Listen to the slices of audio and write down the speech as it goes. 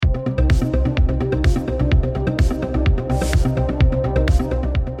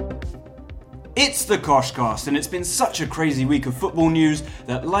It's the Koshcast, and it's been such a crazy week of football news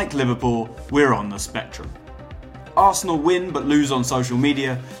that, like Liverpool, we're on the spectrum. Arsenal win but lose on social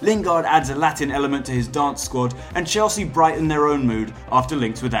media, Lingard adds a Latin element to his dance squad, and Chelsea brighten their own mood after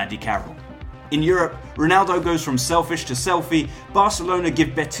links with Andy Carroll. In Europe, Ronaldo goes from selfish to selfie, Barcelona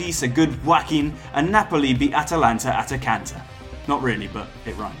give Betis a good whacking, and Napoli beat Atalanta at a canter. Not really, but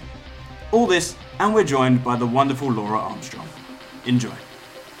it rhymed. All this, and we're joined by the wonderful Laura Armstrong. Enjoy.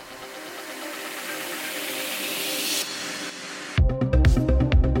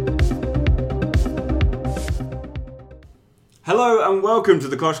 Hello and welcome to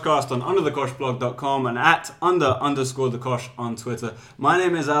the Koshcast on underthekoshblog.com and at _the_Kosh on Twitter. My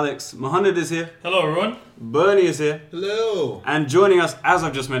name is Alex. Mohammed is here. Hello everyone. Bernie is here. Hello. And joining us, as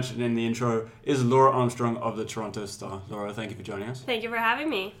I've just mentioned in the intro, is Laura Armstrong of the Toronto Star. Laura, thank you for joining us. Thank you for having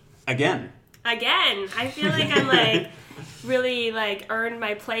me. Again. I feel like I'm really earned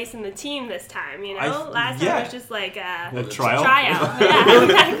my place in the team this time, you know? Last time it was just a trial. Yeah,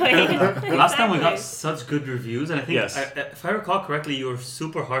 exactly. Last time we got such good reviews, and I think, Yes. if I recall correctly, you were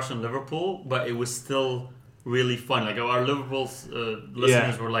super harsh on Liverpool, but it was still really fun. Like, our Liverpool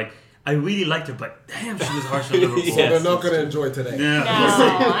listeners were like, I really liked her, but damn, she was harsh on Liverpool. So they're not going to enjoy today. Yeah.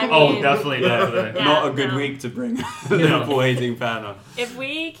 No, I mean, definitely. Yeah, Not a good week to bring a Liverpool-hating fan on. If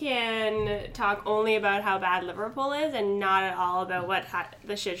we can talk only about how bad Liverpool is and not at all about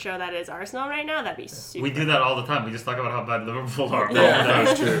the shit show that is Arsenal right now, that'd be super We do that all the time. We just talk about how bad Liverpool are. That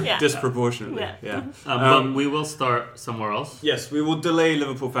is true. Yeah. Disproportionately. Yeah. But we will start somewhere else. Yes, we will delay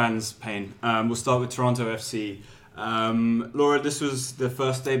Liverpool fans' pain. We'll start with Toronto FC. Laura, this was the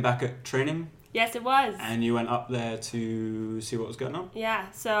first day back at training, Yes, it was. and you went up there to see what was going on. Yeah,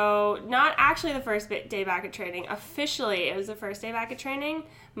 so not actually the first day back at training. Officially, it was the first day back at training.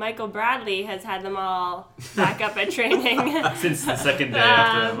 Michael Bradley has had them all back up at training. Since the second day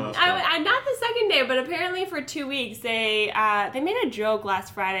after the Not the second day, but apparently for 2 weeks. They made a joke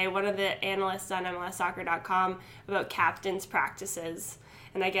last Friday, one of the analysts on MLSsoccer.com, about captains' practices.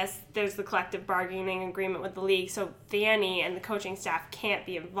 And I guess there's the collective bargaining agreement with the league, so Fanny and the coaching staff can't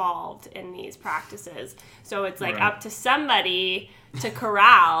be involved in these practices. So it's up to somebody to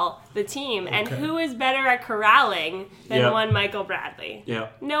corral the team. And who is better at corralling than one Michael Bradley?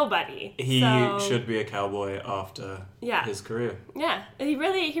 Yeah. Nobody. He should be a Cowboy after his career. Yeah, he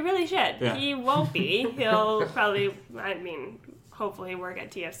really should. Yeah. He won't be. He'll probably, hopefully work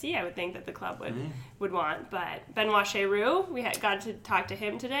at TFC. I would think that the club would want. But Benoit Cheroux, we got to talk to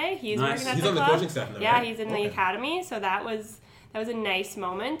him today. He's working at He's the on club. the coaching staff now, Yeah, right? he's in the academy. So that was a nice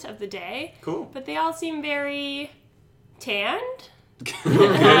moment of the day. Cool. But they all seem very tanned.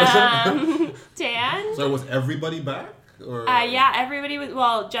 Tanned. So was everybody back? Or? Yeah, everybody was.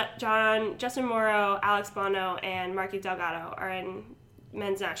 Well, Justin Morrow, Alex Bono, and Marquis Delgado are in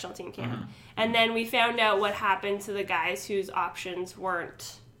men's national team camp. Mm-hmm. And then we found out what happened to the guys whose options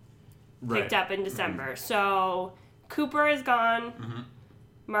weren't picked up in December. Mm-hmm. So Cooper is gone.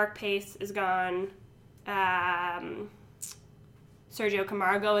 Mark Pace is gone. Sergio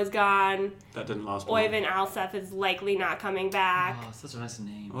Camargo is gone. That didn't last long. Oyvind Alsef is likely not coming back. Oh, such a nice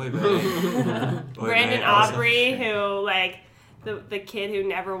name. Brandon Aubrey, who the kid who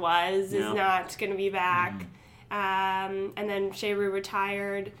never was, is not going to be back. And then Cheroux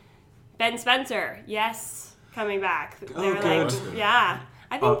retired. Ben Spencer, yes, coming back. They were good.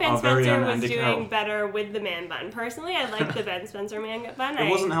 I think Ben Our very Spencer own was Andy doing Carroll. better with the man bun. Personally, I liked the Ben Spencer man bun.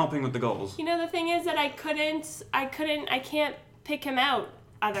 It wasn't helping with the goals. You know, the thing is that I can't pick him out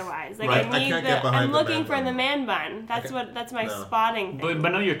otherwise. Right. I can't get behind I'm the looking man for bun. the man bun. That's my spotting thing.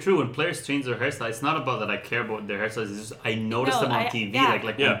 But no, you're true. When players change their hairstyle, it's not about that I care about their hairstyles. It's just I noticed them on TV.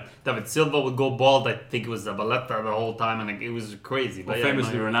 When David Silva would go bald, I think it was a Valletta the whole time, and it was crazy. But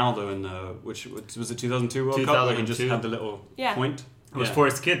famously Ronaldo in which was it 2002 World Cup where he just 2002. had the little point. It was for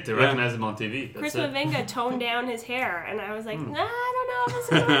his kid to recognize him on TV. Chris That's it. Mavinga toned down his hair, and I was like, nah, I don't know if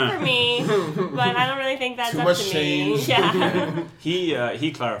this is right for me. But I don't really think that's Too up much to change. me. Yeah.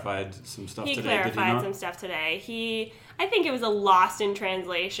 He clarified some stuff He today. Did he clarified not? some stuff today. I think it was a lost in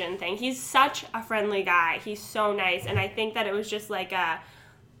translation thing. He's such a friendly guy. He's so nice, and I think that it was just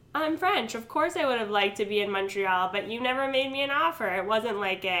I'm French. Of course I would have liked to be in Montreal, but you never made me an offer. It wasn't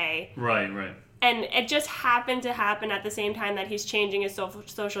like a... Right. And it just happened to happen at the same time that he's changing his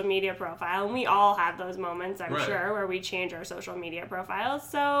social media profile. And we all have those moments, I'm sure, where we change our social media profiles.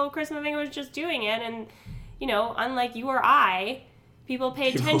 So Chris Mavinga was just doing it. And, unlike you or I, people pay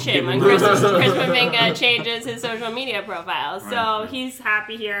attention when Chris Mavinga changes his social media profile. So he's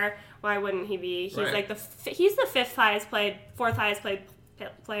happy here. Why wouldn't he be? He's he's the fourth highest played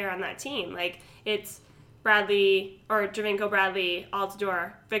player on that team. It's Bradley, or Javinko Bradley,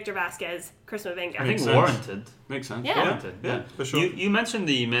 Altidore, Victor Vasquez, Chris Mavinga. I think warranted. Makes sense. Yeah. Warranted, yeah, for sure. You mentioned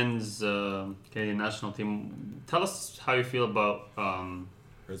the men's Canadian national team. Tell us how you feel about...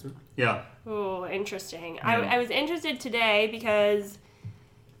 Brisbane? Yeah. Oh, interesting. I was interested today because,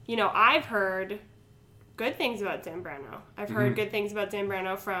 I've heard good things about Zambrano. I've heard good things about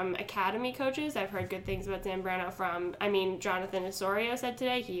Zambrano from academy coaches. I've heard good things about Zambrano from, Jonathan Osorio said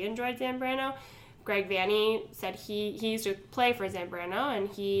today he enjoyed Zambrano. Greg Vanney said he used to play for Zambrano, and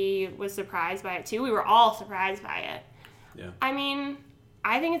he was surprised by it too. We were all surprised by it. Yeah.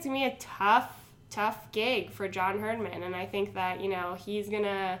 I think it's going to be a tough gig for John Herdman, and I think that, he's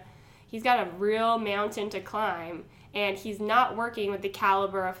got a real mountain to climb, and he's not working with the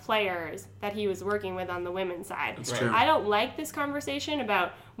caliber of players that he was working with on the women's side. That's true. I don't like this conversation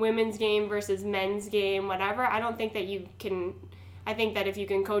about women's game versus men's game, whatever. I don't think that you can... I think that if you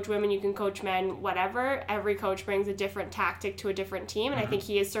can coach women, you can coach men, whatever. Every coach brings a different tactic to a different team, and I think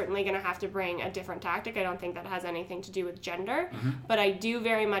he is certainly going to have to bring a different tactic. I don't think that has anything to do with gender, but I do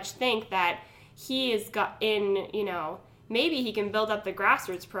very much think that he has got in, maybe he can build up the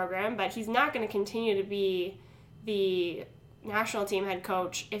grassroots program, but he's not going to continue to be the national team head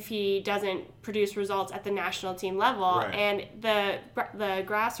coach if he doesn't produce results at the national team level. Right. And the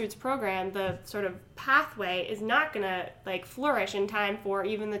grassroots program, the sort of pathway, is not going to flourish in time for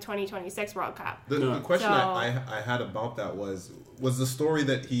even the 2026 World Cup. The question I had about that was the story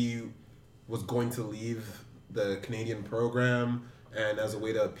that he was going to leave the Canadian program, and as a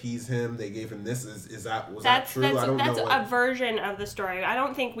way to appease him, they gave him this. Was that true? I don't know. That's a version of the story. I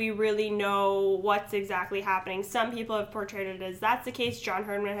don't think we really know what's exactly happening. Some people have portrayed it as that's the case. John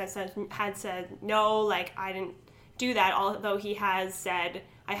Herdman had said no, I didn't do that. Although he has said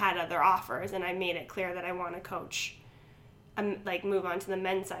I had other offers, and I made it clear that I want to coach, move on to the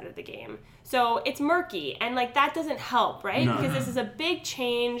men's side of the game. So it's murky, and that doesn't help, right? No. Because this is a big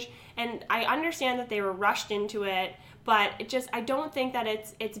change, and I understand that they were rushed into it. But I don't think that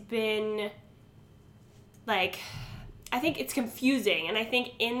it's been, I think it's confusing. And I think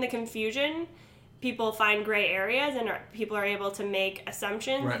in the confusion, people find gray areas and people are able to make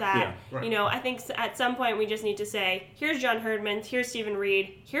assumptions that, I think at some point we just need to say, here's John Herdman, here's Stephen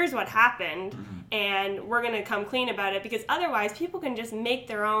Reed, here's what happened, and we're going to come clean about it. Because otherwise, people can just make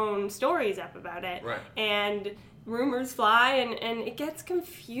their own stories up about it. Right. And rumors fly, and it gets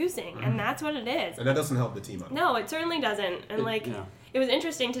confusing, and that's what it is. And that doesn't help the team out. No, it certainly doesn't. And it was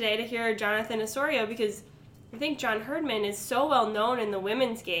interesting today to hear Jonathan Osorio, because I think John Herdman is so well known in the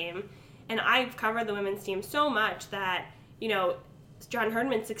women's game, and I've covered the women's team so much that, John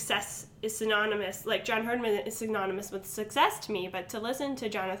Herdman's success is synonymous. John Herdman is synonymous with success to me, but to listen to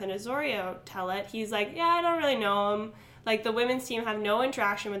Jonathan Osorio tell it, he's like, yeah, I don't really know him. The women's team have no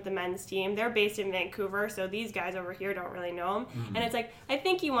interaction with the men's team. They're based in Vancouver, so these guys over here don't really know him. And it's I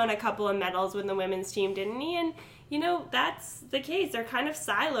think he won a couple of medals with the women's team, didn't he? And, that's the case. They're kind of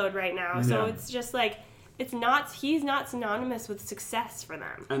siloed right now. Yeah. So it's just he's not synonymous with success for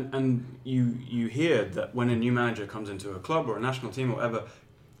them. And you hear that when a new manager comes into a club or a national team or whatever,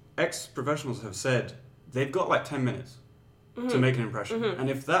 ex-professionals have said they've got 10 minutes to make an impression. And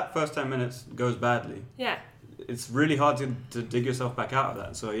if that first 10 minutes goes badly... Yeah. It's really hard to dig yourself back out of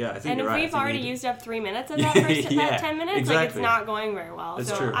that. So, yeah, I think you're right. And if we've already used up 3 minutes of that first that 10 minutes, exactly. It's not going very well. That's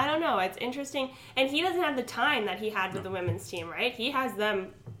so, true. I don't know. It's interesting. And he doesn't have the time that he had with the women's team, right? He has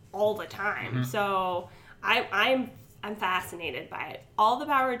them all the time. So, I'm fascinated by it. All the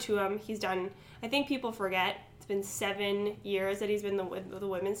power to him. He's done, I think people forget, it's been 7 years that he's been with the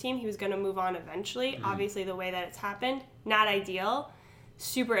women's team. He was going to move on eventually. Obviously, the way that it's happened, not ideal.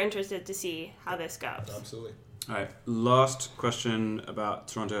 Super interested to see how this goes. Absolutely. All right, last question about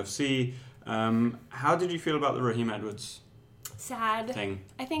Toronto FC. How did you feel about the Raheem Edwards sad thing?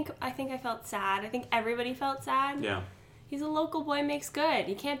 I think I felt sad. I think everybody felt sad. Yeah. He's a local boy makes good.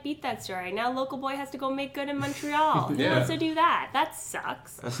 You can't beat that story. Now local boy has to go make good in Montreal. Who wants to do that? That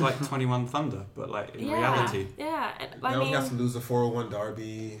sucks. That's like 21 Thunder, but in reality. Yeah. Now he has to lose the 401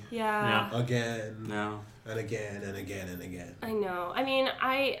 derby. Yeah. Again. No. And again and again and again. I know. I mean,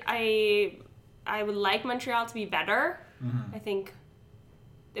 I would like Montreal to be better. I think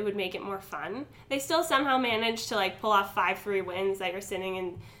it would make it more fun. They still somehow managed to pull off 5-3 wins that you're sitting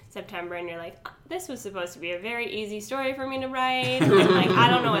in September and you're like, this was supposed to be a very easy story for me to write. And I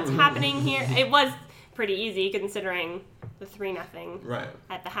don't know what's happening here. It was pretty easy considering the 3-0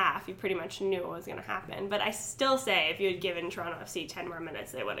 at the half. You pretty much knew what was going to happen. But I still say if you had given Toronto FC 10 more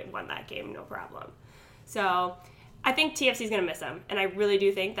minutes, they would have won that game, no problem. So I think TFC's going to miss him. And I really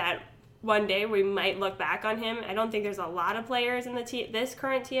do think that one day we might look back on him. I don't think there's a lot of players in this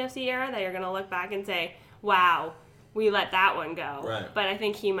current TFC era that you're going to look back and say, wow, we let that one go. Right. But I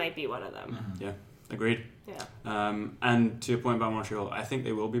think he might be one of them. Yeah, agreed. Yeah. And to your point about Montreal, I think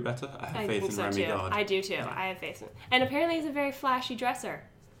they will be better. I have faith in Remy Gard. I do too. I have faith in him. And apparently he's a very flashy dresser.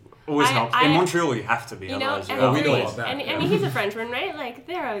 Always helps. In Montreal, you have to be. You know, otherwise, we know about that. And he's a Frenchman, right? Like,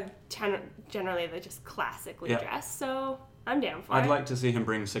 they're generally they're just classically dressed, so I'm down for it. I'd like to see him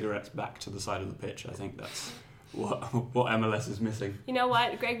bring cigarettes back to the side of the pitch. I think that's what MLS is missing. You know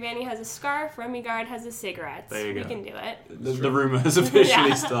what? Greg Vanney has a scarf, Remy Gard has a cigarette. There you go. We can do it. The rumour has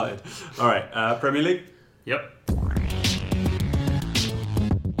officially started. All right, Premier League? Yep.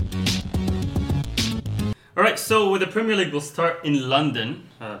 All right, so with the Premier League, we'll start in London.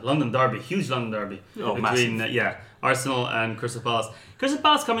 London derby, huge London derby. Between Arsenal and Crystal Palace. Crystal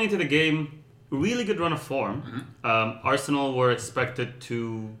Palace coming into the game, really good run of form. Arsenal were expected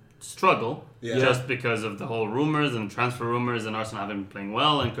to struggle just because of the whole rumours and transfer rumours, and Arsenal haven't been playing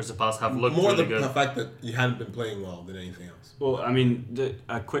well, and Crystal Palace have looked really good. More the fact that you hadn't been playing well than anything else. Well, I mean,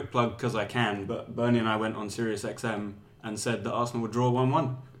 a quick plug because I can, but Bernie and I went on Sirius XM and said that Arsenal would draw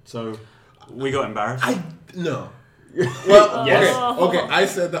 1-1. So we got embarrassed. No. Well, yes. Okay. I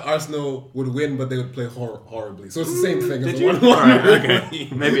said that Arsenal would win, but they would play horribly. So it's the same thing as the 1-1. Right, okay.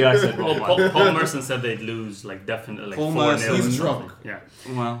 Maybe I said wrong. Paul Merson said they'd lose, like, definitely, like, 4-0. He's drunk. Yeah.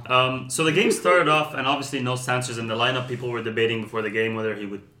 Wow. So the game started off, and obviously no Sanchez in the lineup. People were debating before the game whether he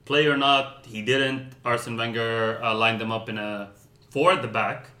would play or not. He didn't. Arsene Wenger lined them up in a 4 at the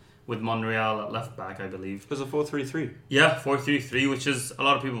back, with Monreal at left back, I believe. It was a 4-3-3. Yeah, 4-3-3, which is, a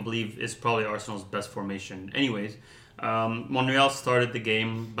lot of people believe, is probably Arsenal's best formation. Anyways, Monreal started the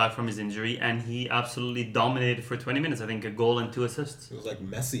game back from his injury, and he absolutely dominated for 20 minutes. I think a goal and 2 assists. It was like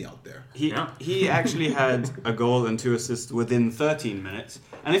Messi out there. He actually had a goal and 2 assists within 13 minutes.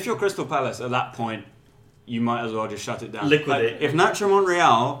 And if you're Crystal Palace at that point, you might as well just shut it down. Liquidate. Like, if Nacho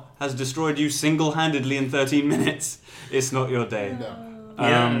Monreal has destroyed you single-handedly in 13 minutes, it's not your day. No.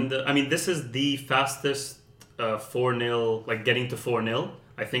 And I mean, this is the fastest 4-0, like getting to 4-0.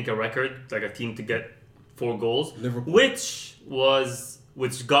 I think a record, like a team to get 4 goals, Liverpool. which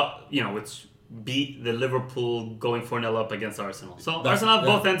beat the Liverpool going 4-0 up against Arsenal. So Arsenal have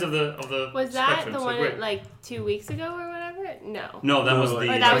both ends of the Was spectrum. that the one like 2 weeks ago or whatever? No, that was the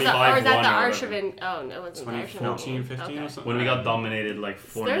or that was the 5-1 Arshavin. Oh no, it wasn't the Arshavin. 2014, 15 or something. when we got dominated like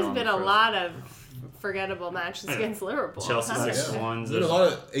 4-0. There's been a lot of forgettable matches against Liverpool. Chelsea 6-1. There's a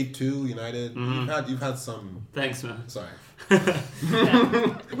lot of 8-2 United. You've had some. Thanks, man. Sorry.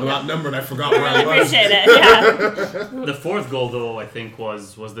 I'm outnumbered. I forgot where I was. Appreciate it. Yeah. The 4th goal, though, I think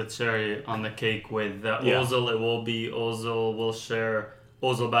was the cherry on the cake with Ozil, Iwobi, Ozil, Wilshere,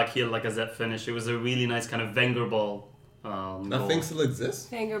 Ozil back heel like a Z finish. It was a really nice kind of Wenger ball. That thing still exists?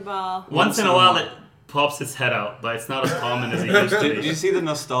 Finger ball. Once in a while, it pops its head out, but it's not as common as it used to be. Did you see the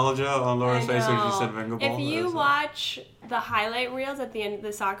nostalgia on Laura's face when she said Wenger ball? If you watch the highlight reels at the end,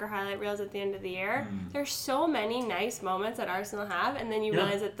 the soccer highlight reels at the end of the year, there's so many nice moments that Arsenal have, and then you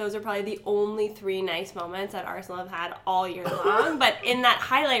realize that those are probably the only 3 nice moments that Arsenal have had all year long. But in that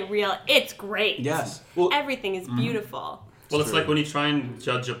highlight reel, it's great. Yes. Well, everything is beautiful. Well, it's like when you try and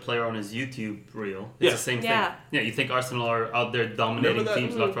judge a player on his YouTube reel. It's the same thing. Yeah, you think Arsenal are out there dominating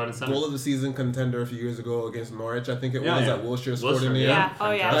teams left, right, and center. Goal of the season contender a few years ago against Norwich, I think it was, that Wilshere scored in the end.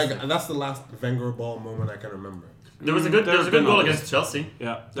 Oh, yeah. Like, that's the last Wenger ball moment I can remember. There was a good goal against Chelsea.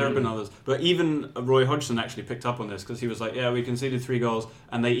 Yeah, there have been others. But even Roy Hodgson actually picked up on this because he was like, we conceded 3 goals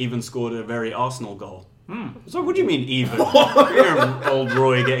and they even scored a very Arsenal goal. So what do you mean even? You're old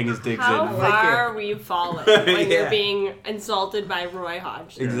Roy getting his digs How in. How far were you falling when you're being insulted by Roy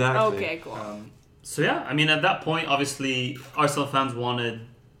Hodgson? Exactly. Okay, cool. So yeah, I mean at that point, obviously Arsenal fans wanted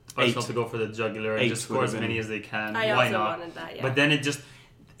Arsenal to go for the jugular and just score as many as they can. I Why also not? wanted that, yeah. But then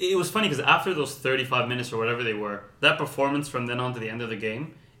it was funny because after those 35 minutes or whatever they were, that performance from then on to the end of the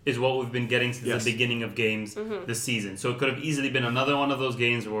game is what we've been getting since the beginning of games this season. So it could have easily been another one of those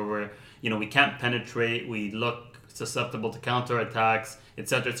games where we can't penetrate, we look susceptible to counterattacks,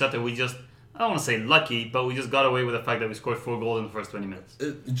 etc., etc. We just, I don't want to say lucky, but we just got away with the fact that we scored 4 goals in the first 20 minutes.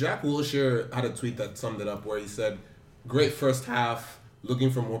 Jack Wilshere had a tweet that summed it up where he said, great first half, looking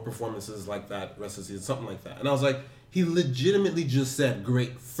for more performances like that rest of the season, something like that. And I was like, he legitimately just said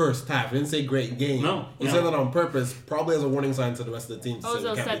great first half. He didn't say great game. No. He said that on purpose, probably as a warning sign to the rest of the team.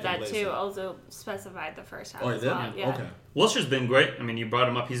 Ozil said that too. Ozil specified the first half. Oh, he did? Well. Yeah. Okay. Wilshere's been great. I mean, you brought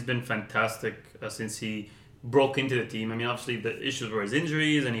him up. He's been fantastic since he broke into the team. I mean, obviously the issues were his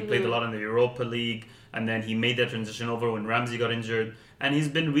injuries, and he played a lot in the Europa League, and then he made that transition over when Ramsey got injured, and he's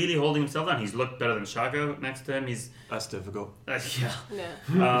been really holding himself down. He's looked better than Xhaka next to him. That's difficult. But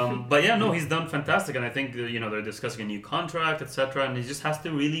yeah, no, he's done fantastic, and I think they're discussing a new contract, etc. And he just has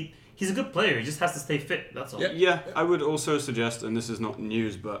to really. He's a good player. He just has to stay fit. That's all. Yeah, I would also suggest, and this is not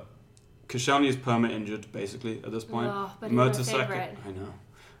news, but Koscielny is perma injured basically at this point. Oh, but he's my favorite. I know.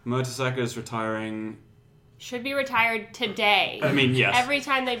 Mertesacker is retiring. Should be retired today. I mean, yes. Every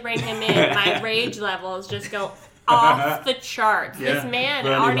time they bring him in, my rage levels just go off the charts. Yeah. This man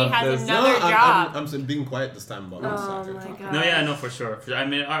Bernie already loves has this. another job. I'm being quiet this time about Oh my god. No, yeah, no, for sure. I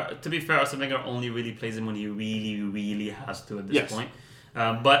mean, to be fair, Arsene Wenger only really plays him when he really, really has to at this point.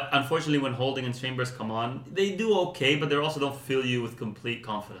 But unfortunately, when Holding and Chambers come on, they do okay, but they also don't fill you with complete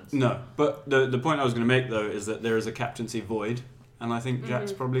confidence. No, but the point I was going to make, though, is that there is a captaincy void, and I think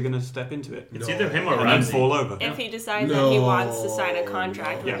Jack's probably going to step into it. It's either him or And then Ramsey. fall over. If he decides that he wants to sign a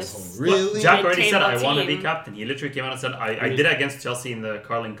contract with this Really? Jack already said, I mid-table want to be team. captain. He literally came out and said, I did it against Chelsea in the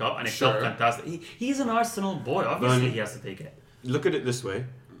Carling Cup, and it felt fantastic. He's an Arsenal boy. Obviously, he has to take it. Look at it this way.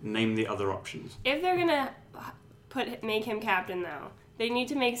 Name the other options. If they're gonna make him captain, though, they need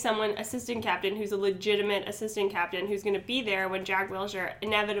to make someone assistant captain who's a legitimate assistant captain who's going to be there when Jack Wilshere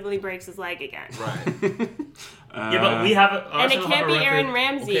inevitably breaks his leg again. Right. Yeah, but we have And it can't be Aaron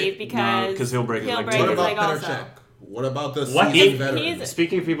Ramsey because he'll break his leg. break What his about leg also. Petr Cech? What about the What? seasoned veteran? He's-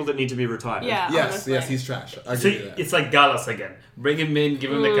 Speaking of people that need to be retired. Yeah, Yes, honestly. yes, he's trash. I So give you that. it's like Gallas again. Bring him in,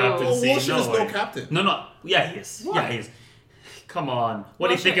 give him the captaincy. Wilshere is no way. captain. No. Yeah, he is. Why? Yeah, he is. Come on. What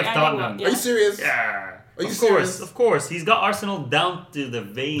do you think Wilshere, of I Tottenham? think- Are you serious? Yeah. Are you of serious? course, of course. He's got Arsenal down to the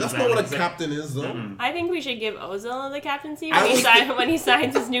veins. That's man. not what a He's like- captain is, though. I think we should give Ozil the captaincy I when was- when he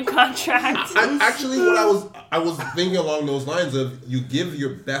signs his new contract. Actually, what I was thinking along those lines of you give your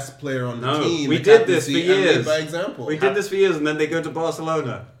best player on the No, team. we the did this for captaincy and lead years. by example. We did this for years, and then they go to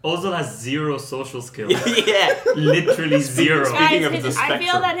Barcelona. Ozil has zero social skills. Yeah. Literally zero. Speaking of Guys, the I feel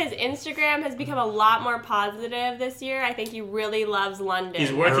spectrum. that his Instagram has become a lot more positive this year. I think he really loves London.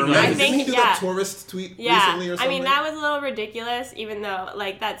 He's working on Didn't it. think- he do that tourist tweet recently or Yeah, something? I mean that was a little ridiculous. Even though,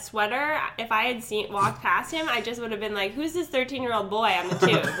 like that sweater, if I had walked past him, I just would have been like, "Who's this 13-year-old boy on the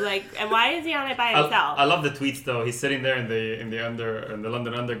tube? Like, and why is he on it by himself?" I love the tweets though. He's sitting there in the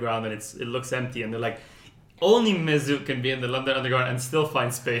London Underground, and it looks empty, and they're like, only Mesut can be in the London Underground and still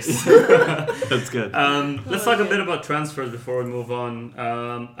find space. That's good. Let's talk a bit about transfers before we move on.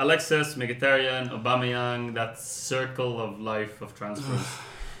 Alexis, Mkhitaryan, Aubameyang, that circle of life of transfers.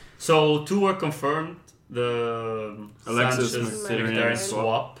 So 2 were confirmed. The Alexis, Sanchez Mkhitaryan Mkhitaryan swap.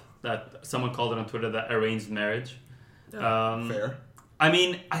 swap that someone called it on Twitter that arranged marriage. Fair. I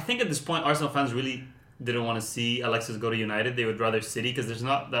mean, I think at this point Arsenal fans really didn't want to see Alexis go to United. They would rather City because there's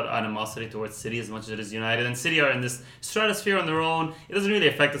not that animosity towards City as much as it is United. And City are in this stratosphere on their own. It doesn't really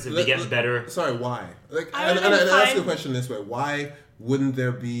affect us if they get better. Sorry, why? Like, I and would've been I ask fine. the question this way: why wouldn't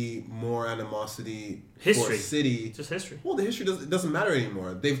there be more animosity History. for City? It's just history. Well, the history doesn't matter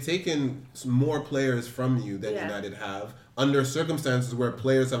anymore. They've taken more players from you than Yeah. United have under circumstances where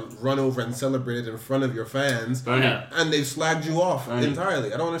players have run over and celebrated in front of your fans, Bernie, Yeah. and they've slagged you off Bernie.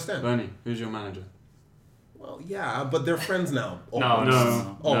 entirely. I don't understand. Bernie, who's your manager? Well, yeah, but they're friends now. No, Almost.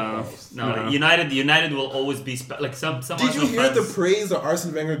 no, Almost. No, United will always be like some. Did you Arsenal hear the fans- praise that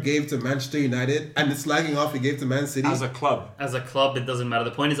Arsene Wenger gave to Manchester United and the slagging off he gave to Man City? As a club. As a club, it doesn't matter.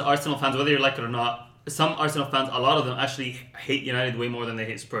 The point is, Arsenal fans, whether you like it or not, some Arsenal fans, a lot of them actually hate United way more than they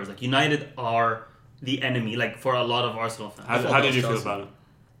hate Spurs. Like United are the enemy, like for a lot of Arsenal fans. How did you feel Chelsea. about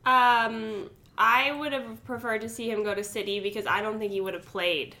it? I would have preferred to see him go to City because I don't think he would have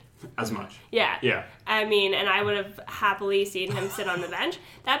played. As much. Yeah. Yeah. I mean, and I would have happily seen him sit on the bench.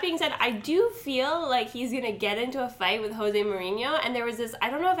 That being said, I do feel like he's going to get into a fight with Jose Mourinho. And there was this,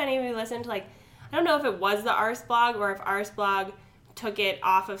 I don't know if any of you listened to, like, I don't know if it was the Arse blog or if Arse blog took it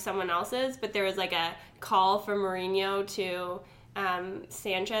off of someone else's, but there was like a call from Mourinho to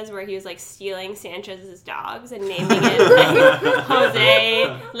Sanchez where he was like stealing Sanchez's dogs and naming it like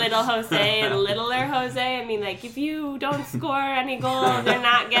Jose, Little Jose, and Littler Jose. I mean, like, if you don't score any goals, you're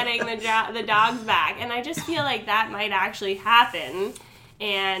not getting the dogs back. And I just feel like that might actually happen,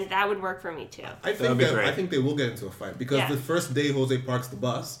 and that would work for me too. I think be great. I think they will get into a fight because Yeah. the first day Jose parks the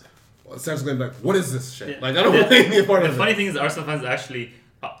bus, Sanchez's going to be like, "What is this shit? Yeah. Like, I don't want to be a part The of funny it." thing is, Arsenal fans actually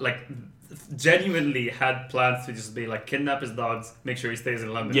genuinely had plans to just be like kidnap his dogs, make sure he stays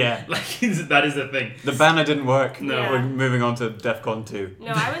in London. Yeah. like that is the thing. The banner didn't work. No. Yeah. We're moving on to DEFCON 2. No,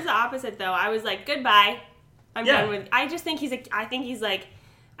 I was the opposite though. I was like, goodbye. I'm Yeah. done with. I just think I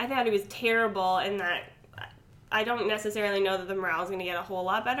thought he was terrible in that. I don't necessarily know that the morale is going to get a whole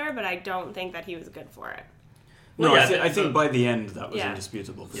lot better, but I don't think that he was good for it. No, Well, yeah, I think by the end that was Yeah.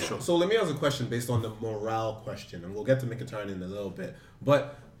 indisputable for sure. So let me ask a question based on the morale question, and we'll get to Mkhitaryan in a little bit.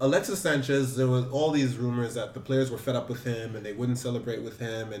 But Alexis Sanchez, there was all these rumors that the players were fed up with him and they wouldn't celebrate with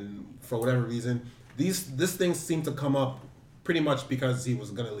him, and for whatever reason, this things seem to come up pretty much because he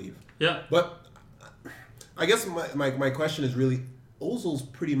was going to leave. Yeah. But I guess my question is really, Ozil's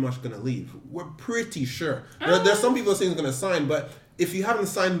pretty much going to leave. We're pretty sure. There's some people saying he's going to sign, but if you haven't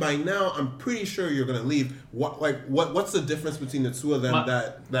signed by now, I'm pretty sure you're going to leave. What's the difference between the two of them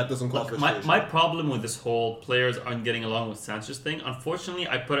that doesn't cause frustration? My problem with this whole players aren't getting along with Sanchez thing, unfortunately,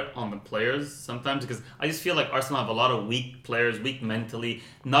 I put it on the players sometimes because I just feel like Arsenal have a lot of weak players, weak mentally,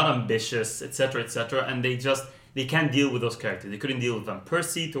 not ambitious, etc., and they can't deal with those characters. They couldn't deal with Van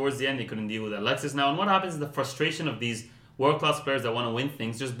Persie towards the end. They couldn't deal with Alexis now. And what happens is the frustration of these world-class players that want to win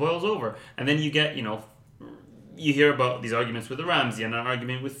things just boils over. And then you get, you hear about these arguments with Ramsey and an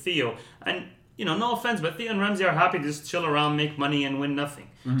argument with Theo. And, no offense, but Theo and Ramsey are happy to just chill around, make money, and win nothing.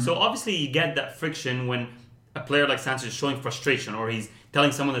 Mm-hmm. So obviously you get that friction when a player like Sanchez is showing frustration or he's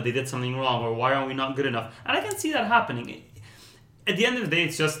telling someone that they did something wrong or why are we not good enough. And I can see that happening. At the end of the day,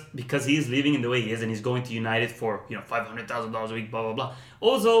 it's just because he is leaving in the way he is and he's going to United for, $500,000 a week, blah, blah, blah.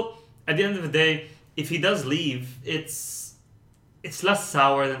 Also, at the end of the day, if he does leave, it's less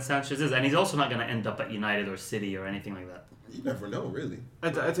sour than Sanchez is. And he's also not going to end up at United or City or anything like that. You never know, really.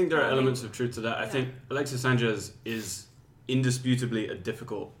 I think there are elements of truth to that. I think Alexis Sanchez is indisputably a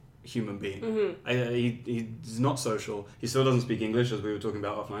difficult human being. Mm-hmm. He's not social. He still doesn't speak English, as we were talking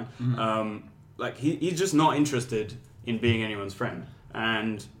about offline. Mm-hmm. He's just not interested in being anyone's friend,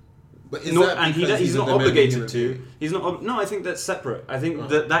 and he's not obligated to. He's not. No, I think that's separate. I think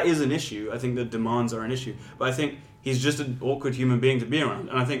that is an issue. I think the demands are an issue, but I think he's just an awkward human being to be around,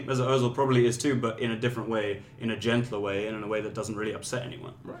 and I think Mesut Ozil probably is too, but in a different way, in a gentler way, and in a way that doesn't really upset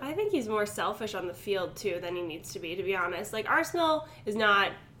anyone. I think he's more selfish on the field too than he needs to be honest. Like Arsenal is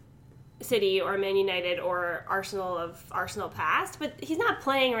not City or Man United or Arsenal of Arsenal past, but he's not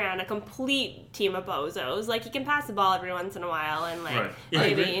playing around a complete team of bozos. Like, he can pass the ball every once in a while and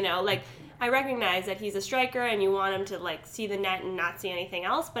maybe, I recognize that he's a striker and you want him to see the net and not see anything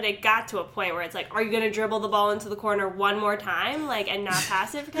else, but it got to a point where it's like, are you going to dribble the ball into the corner one more time and not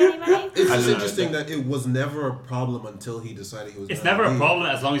pass it to anybody? It's just interesting that it was never a problem until he decided he was It's never a problem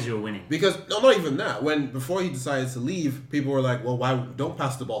as long as you're winning. Because, no, not even that. Before he decided to leave, people were like, well, why don't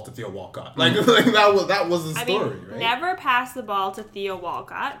pass the ball to Theo Walcott? That was the story, right? Never pass the ball to Theo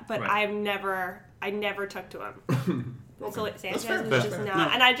Walcott, but I never took to him. Okay. So Sanchez is just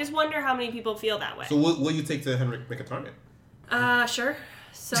not, and I just wonder how many people feel that way. So will you take to Henrik Mkhitaryan? Sure.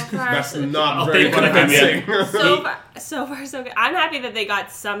 So far, that's not very convincing. So far, so good. I'm happy that they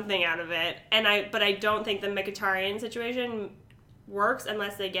got something out of it, but I don't think the Mkhitaryan situation works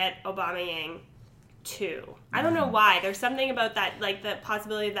unless they get Aubameyang too. I don't know why. There's something about that, the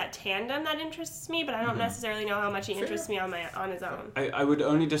possibility of that tandem that interests me, but I don't necessarily know how much he interests me on his own. I would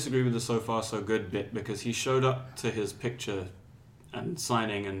only disagree with the so far so good bit because he showed up to his picture and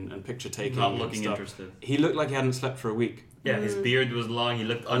signing and picture taking. Not looking interested. He looked like he hadn't slept for a week. Yeah, his beard was long. He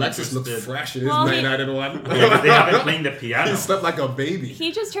looked Alexis uninterested. looks fresh in his Man United one. They haven't playing the piano. He slept like a baby.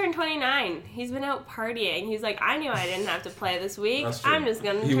 He just turned 29. He's been out partying. He's like, I knew I didn't have to play this week. I'm just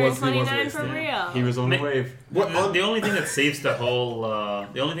going to turn 29 for real. He was on the wave. The only thing that saves the whole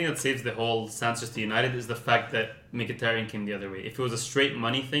Sanchez to United is the fact that Mkhitaryan came the other way. If it was a straight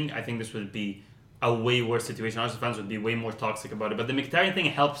money thing, I think this would be a way worse situation. Arsenal fans would be way more toxic about it. But the Mkhitaryan thing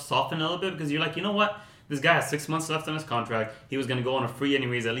helps soften a little bit because you're like, you know what? This guy has 6 months left on his contract. He was going to go on a free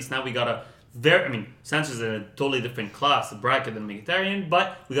anyways. At least now we got Sanchez is in a totally different class bracket than Mkhitaryan,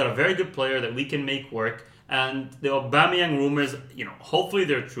 but we got a very good player that we can make work. And the Aubameyang rumors, hopefully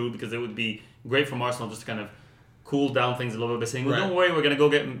they're true because it would be great from Arsenal just to kind of cool down things a little bit by saying, well, don't worry, we're going to go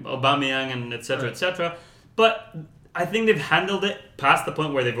get Aubameyang and etc. etc. But I think they've handled it past the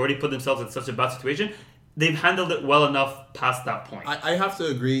point where they've already put themselves in such a bad situation. They've handled it well enough past that point. I have to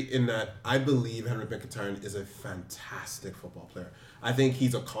agree in that I believe Henrik Mkhitaryan is a fantastic football player. I think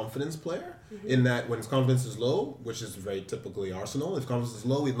he's a confidence player in that when his confidence is low, which is very typically Arsenal, if confidence is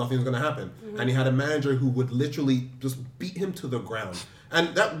low, nothing's going to happen. And he had a manager who would literally just beat him to the ground.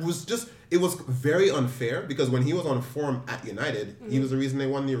 And that was it was very unfair because when he was on form at United, he was the reason they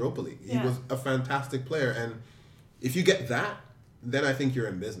won the Europa League. He was a fantastic player. And if you get that, then I think you're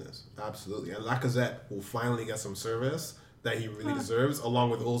in business. Absolutely. And Lacazette will finally get some service that he really deserves, along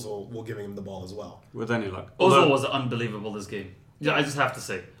with Ozil will giving him the ball as well. With any luck. Ozil was unbelievable this game. Yeah, I just have to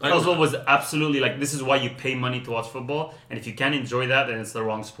say. Ozil was absolutely this is why you pay money to watch football, and if you can't enjoy that, then it's the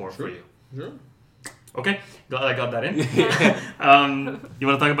wrong sport for you. Sure. Okay, glad I got that in. You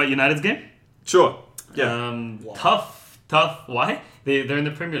want to talk about United's game? Sure. Yeah. Tough. Why? They're in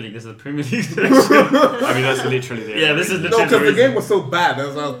the Premier League. This is the Premier League section. I mean, that's literally the this is literally because the game was so bad.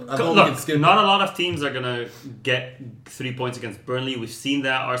 Not a lot of teams are going to get 3 points against Burnley. We've seen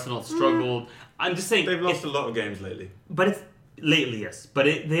that. Arsenal struggled. I'm just saying... They've lost a lot of games lately. But Lately, yes. But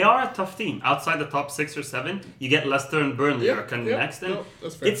they are a tough team. Outside the top 6 or 7, you get Leicester and Burnley are kind of next. And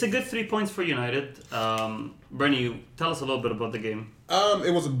it's a good 3 points for United. Bernie, tell us a little bit about the game.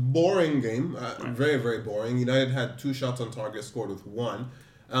 It was a boring game. Very, very boring. United had 2 shots on target, scored with 1.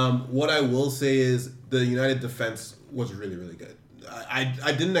 What I will say is the United defense was really, really good.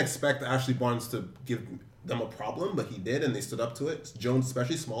 I didn't expect Ashley Barnes to give them a problem, but he did, and they stood up to it. Jones,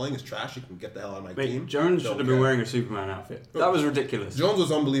 especially Smalling, is trash. He can get the hell out of my team. Jones should have been wearing a Superman outfit. That was ridiculous. Jones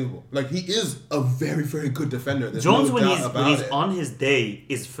was unbelievable. Like, he is a very, very good defender. There's Jones, no when doubt he's on his day,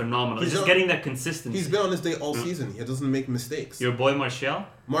 is phenomenal. He's just getting that consistency. He's been on his day all season. He doesn't make mistakes. Your boy Martial?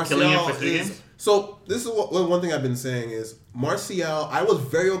 Martial killing it for 3 games? So, this is one thing I've been saying is, Martial, I was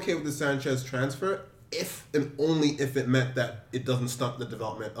very okay with the Sanchez transfer, if and only if it meant that it doesn't stunt the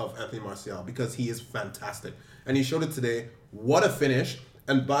development of Anthony Martial, because he is fantastic. And he showed it today. What a finish.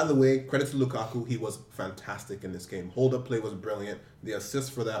 And by the way, credit to Lukaku, he was fantastic in this game. Hold-up play was brilliant. The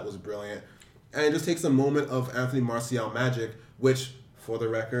assist for that was brilliant. And it just takes a moment of Anthony Martial magic, which, for the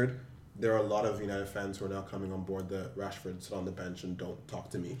record, there are a lot of United fans who are now coming on board the Rashford sit on the bench and don't talk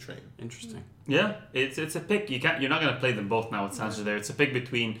to me train. Interesting. Yeah, it's a pick. You're not going to play them both now with Sanchez there. It's a pick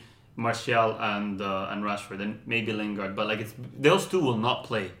between Martial and Rashford and maybe Lingard, but like those two will not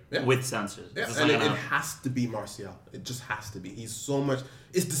play with Sanchez. Yeah, and it has to be Martial. It just has to be. He's so much.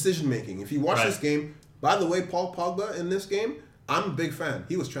 It's decision making. If you watch this game, by the way, Paul Pogba in this game, I'm a big fan.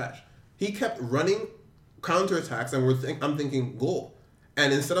 He was trash. He kept running counterattacks, and I'm thinking goal.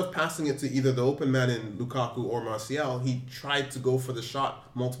 And instead of passing it to either the open man in Lukaku or Martial, he tried to go for the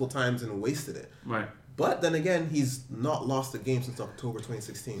shot multiple times and wasted it. Right. But then again, he's not lost a game since October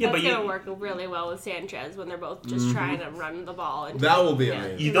 2016. Yeah, that's going to work really well with Sanchez when they're both just trying to run the ball. That will be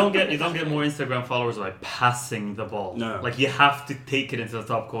amazing. You don't get more Instagram followers by passing the ball. No. Like, you have to take it into the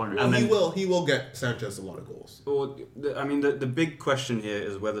top corner. Well, and he will get Sanchez a lot of goals. Well, the big question here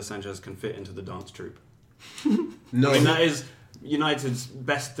is whether Sanchez can fit into the dance troupe. No. I mean, that is United's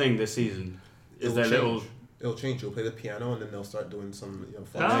best thing this season. It'll change. He'll play the piano, and then they'll start doing some,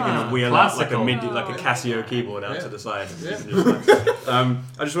 wheel out like a Casio keyboard out to the side. Yeah.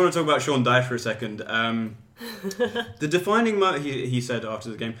 I just want to talk about Sean Dyche for a second. The defining moment, he said after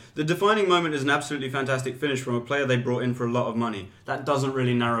the game, the defining moment is an absolutely fantastic finish from a player they brought in for a lot of money. That doesn't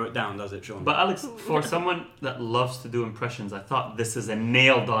really narrow it down, does it, Sean? But Alex, for someone that loves to do impressions, I thought this is a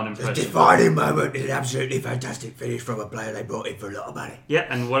nailed-on impression. The defining moment is an absolutely fantastic finish from a player they brought in for a lot of money. Yeah,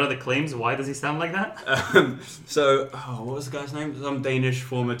 and what are the claims? Why does he sound like that? What was the guy's name? Some Danish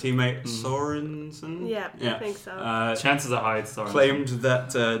former teammate, Sorensen? Yeah, I think so. Chances are high it's Sorensen. Claimed that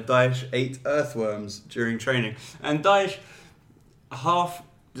Dyche ate earthworms during training. And Dyche half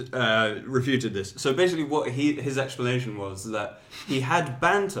refuted this. So basically what his explanation was that he had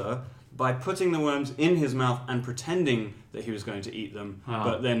banter by putting the worms in his mouth and pretending that he was going to eat them,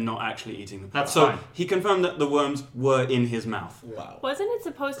 but then not actually eating them. That's so fine. He confirmed that the worms were in his mouth. Wow. Wasn't it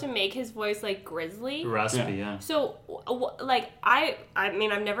supposed to make his voice like grizzly? Raspy, yeah. So, like, I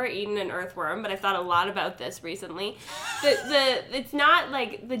mean, I've never eaten an earthworm, but I've thought a lot about this recently. It's not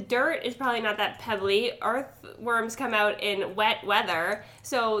like the dirt is probably not that pebbly. Earthworms come out in wet weather,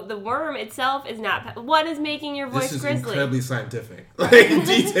 so the worm itself is not. What is making your voice grizzly? This is incredibly scientific,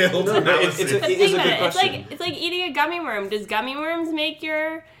 detailed. It is a good question. It's like eating a gummy worm. Does gummy worms make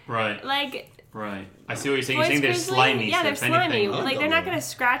your right? I see what you're saying. You're saying they're slimy. Yeah, they're slimy. Anything, like they're not going to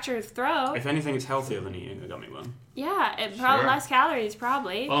scratch your throat. If anything, it's healthier than eating a gummy worm. Yeah, probably less calories,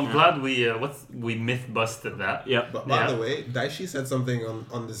 probably. Well, I'm glad we myth busted that. Yep. But by the way, Daishi said something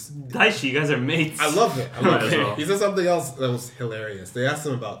on this. Daishi, you guys are mates. I love it. Well. He said something else that was hilarious. They asked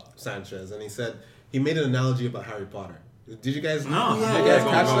him about Sanchez, and he said he made an analogy about Harry Potter. Did you guys? No. Did you guys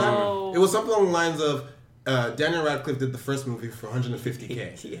catch that? It was something along the lines of Daniel Radcliffe did the first movie for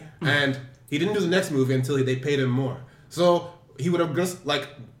 $150K, and he didn't do the next movie until they paid him more. So he would have just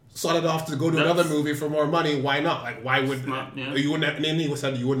sought it off to go to another movie for more money. Why not? Like, why would you wouldn't have? And then he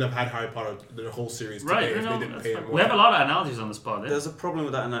said you wouldn't have had Harry Potter the whole series today if they didn't pay him more. We have a lot of analogies on the spot. There's a problem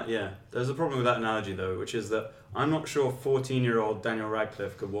with that. There's a problem with that analogy though, which is that I'm not sure 14-year-old Daniel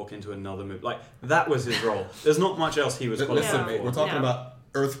Radcliffe could walk into another movie. Like, that was his role. There's not much else he was qualified Listen, mate, we're talking about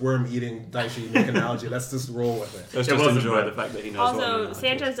earthworm eating Daishi make analogy. Let's just roll with it. Let's just enjoy the fact that he knows. Also,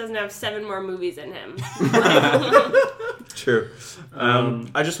 Sanchez doesn't have 7 more movies in him. True.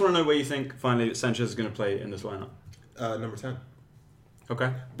 I just want to know where you think finally that Sanchez is going to play in this lineup. Number 10.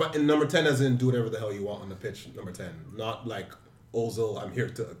 Okay. But in number 10 as in do whatever the hell you want on the pitch, number 10. Not like Ozil, I'm here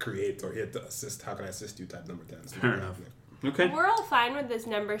to create or here to assist. How can I assist you type number 10. Fair enough. Okay. We're all fine with this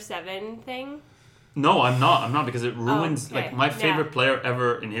number 7 thing. No, I'm not because it ruins. My favorite player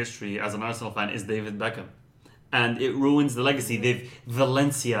ever in history as an Arsenal fan is David Beckham, and it ruins the legacy. They've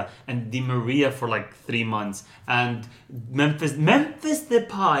Valencia and Di Maria for like 3 months, and Memphis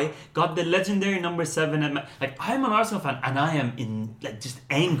Depay got the legendary number 7. Like, I'm an Arsenal fan, and I am just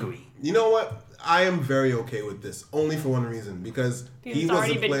angry. You know what? I am very okay with this, only for one reason, because he was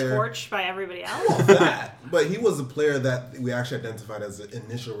already a player, been torched by everybody else. Well, that, but he was a player that we actually identified as an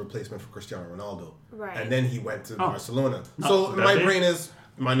initial replacement for Cristiano Ronaldo, right? And then he went to Barcelona. So my brain is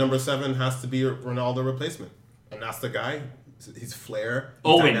my number 7 has to be a Ronaldo replacement, and that's the guy. He's flair,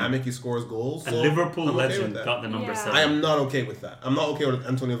 he's dynamic, he scores goals. A Liverpool legend got the number 7. I am not okay with that. I'm not okay with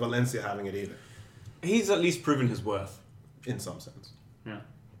Antonio Valencia having it either. He's at least proven his worth. In some sense. Yeah.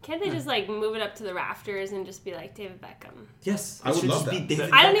 Can't they just like move it up to the rafters and just be like David Beckham? Yes, I would love that.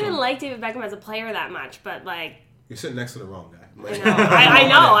 I don't even like David Beckham as a player that much, but like you're sitting next to the wrong guy. I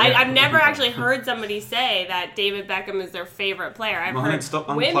know. I've never actually heard somebody say that David Beckham is their favorite player. I've heard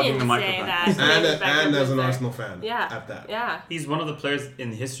women say that. And as an Arsenal fan, at that. Yeah. He's one of the players in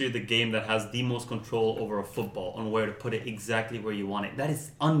the history of the game that has the most control over a football on where to put it exactly where you want it. That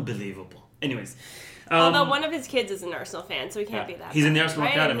is unbelievable. Anyways. Although one of his kids is an Arsenal fan, so he can't be that. He's in the Arsenal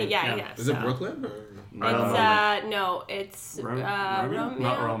Academy. Yeah. Is it Brooklyn? It's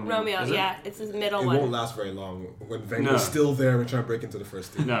Romeo. Is yeah, it's his middle it one. It won't last very long when Wenger's still there and trying to break into the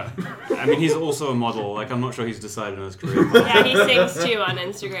first team. No. I mean, he's also a model. Like, I'm not sure he's decided on his career. Yeah, he sings too on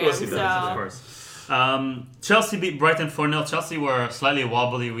Instagram. Of course he does, of course. Chelsea beat Brighton 4-0. Chelsea were slightly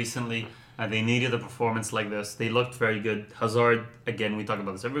wobbly recently. They needed a performance like this. They looked very good. Hazard, again, we talk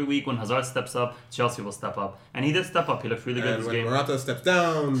about this every week. When Hazard steps up, Chelsea will step up. And he did step up. He looked really good in this game. And when Morata steps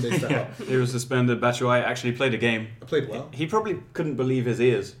down, they step up. He was suspended. Batshuayi actually played a game. Played well. He probably couldn't believe his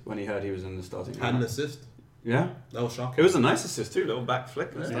ears when he heard he was in the starting lineup. Had an assist. Yeah. That was shocking. It was a nice assist too, little back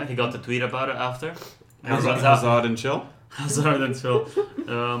flick. Yeah, he got to tweet about it after. Hazard and chill. Hazard and chill.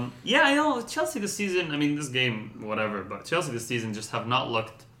 I know. Chelsea this season, I mean, this game, whatever, but Chelsea this season just have not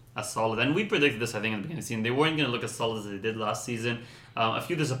looked as solid. And we predicted this, I think, at the beginning of the season. They weren't going to look as solid as they did last season. A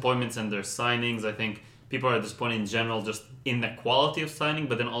few disappointments in their signings. I think people are disappointed in general just in the quality of signing,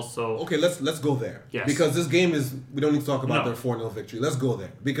 but then also... Okay, let's go there. Yes. Because this game is... We don't need to talk about their 4-0 victory. Let's go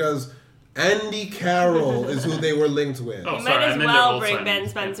there. Because Andy Carroll is who they were linked with. You might as well bring Ben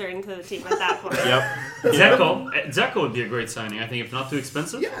Spencer into the team at that point. Dzeko would be a great signing, I think, if not too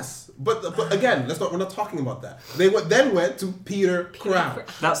expensive. Yes. But again, we're not talking about that. They then went to Peter Crouch.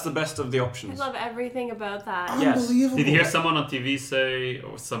 That's the best of the options. I love everything about that. Yes. Unbelievable. Did you hear someone on TV say,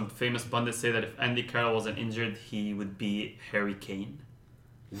 or some famous pundit say, that if Andy Carroll wasn't injured, he would be Harry Kane?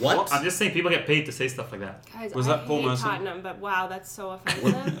 What? I'm just saying, people get paid to say stuff like that. Guys, Was that Paul Merson? Tottenham, but wow, that's so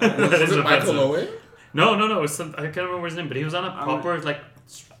offensive. Was it Michael Owen? No. It was I can't remember his name, but he was on a proper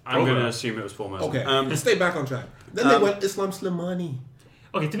I'm going to assume it was Paul Merson. Okay, stay back on track. Then they went Islam Slimani.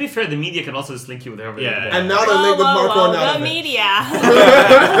 Okay, to be fair, the media can also just link you with whoever. And now they're linked with Marco Arnautovic. The media.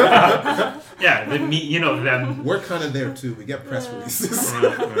 Yeah, them. We're kind of there too. We get press releases.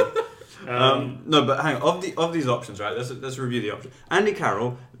 No, but hang on. Of these options, right? Let's review the options. Andy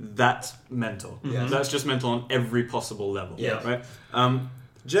Carroll, that's mental. Yes. That's just mental on every possible level. Yes. Right.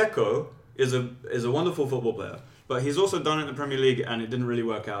 Dzeko is a wonderful football player, but he's also done it in the Premier League, and it didn't really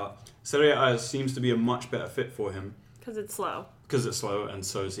work out. Serie A seems to be a much better fit for him. Because it's slow. Because it's slow, and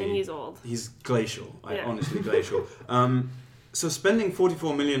so is he. And he's old. He's glacial. Honestly glacial. So spending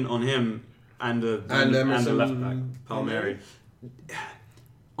 44 million on him and a left back, Palmieri,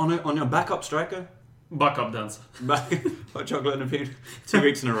 on your backup striker, backup dancer, hot chocolate and a peanut, 2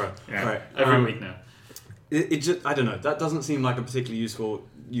 weeks in a row. Yeah, right. Every week now. It just, I don't know. That doesn't seem like a particularly useful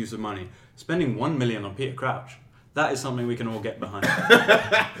use of money. Spending 1 million on Peter Crouch. That is something we can all get behind.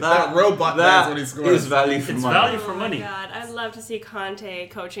 that robot, that's what he scores. Is value for money. It's value for money. Oh my god, I'd love to see Conte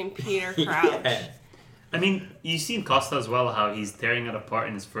coaching Peter Crouch. Yeah. I mean, you've seen Costa as well, how he's tearing it apart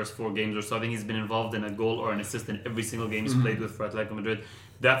in his first 4 games or so. I think he's been involved in a goal or an assist in every single game he's played with for Atletico Madrid.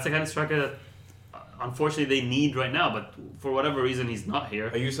 That's the kind of striker that, unfortunately, they need right now, but for whatever reason, he's not here.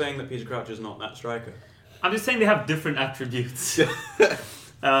 Are you saying that Peter Crouch is not that striker? I'm just saying they have different attributes.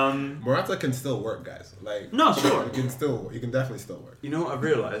 Morata can still work, guys. No, sure. You can definitely still work. You know what I've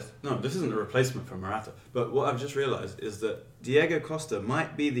realised? No, this isn't a replacement for Morata. But what I've just realised is that Diego Costa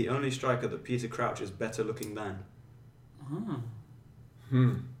might be the only striker that Peter Crouch is better looking than.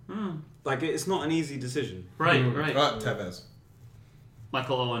 Like, it's not an easy decision. Right. Tevez.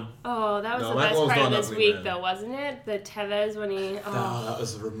 Michael Owen. Oh, that was the best part of this week, though, wasn't it? The Tevez when he that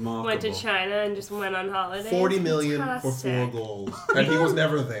was remarkable. Went to China and just went on holiday. 40 million for 4 goals, and he was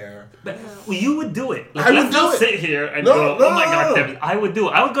never there. But you would do it. I would do it. Sit here and go, oh my God, Tevez. I would do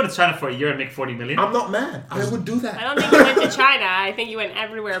it. I would go to China for a year and make 40 million. I'm not mad. I would do that. I don't think he went to China. I think he went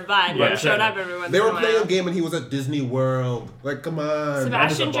everywhere but and showed up every once in a while. They were playing a game and he was at Disney World. Like, come on.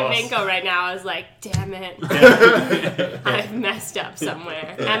 Sebastian Javinko right now is like, damn it. I've messed up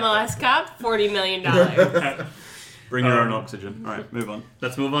somewhere. MLS Cup, $40 million. Bring your own oxygen. All right, move on.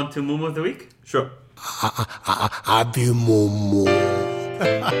 Let's move on to Mumu of the Week. Sure. I be Mumu.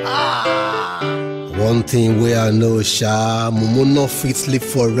 One thing where I know, Sha, Mumu no fit sleep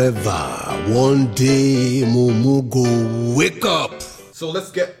forever. One day, Mumu go wake up. So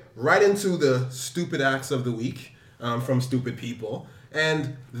let's get right into the stupid acts of the week from stupid people.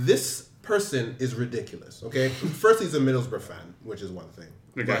 And this person is ridiculous, okay? First, he's a Middlesbrough fan, which is one thing.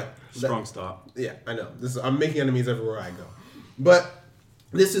 Okay. Strong start. Yeah, I know. I'm making enemies everywhere I go. But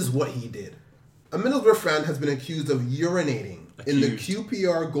this is what he did. A Middlesbrough fan has been accused of urinating in the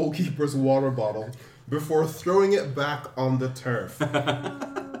QPR goalkeeper's water bottle before throwing it back on the turf.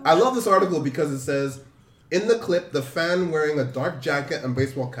 I love this article because it says, in the clip, the fan wearing a dark jacket and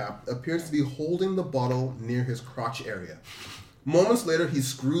baseball cap appears to be holding the bottle near his crotch area. Moments later, he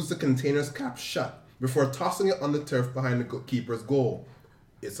screws the container's cap shut before tossing it on the turf behind the keeper's goal.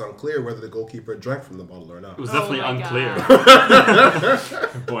 It's unclear whether the goalkeeper drank from the bottle or not. It was definitely unclear.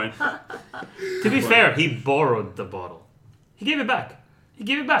 Good point. To be fair, he borrowed the bottle. He gave it back. He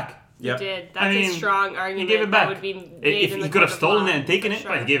gave it back. Yep. He did. That's a strong argument. He gave it back. That would be made if he could have stolen it and taken it,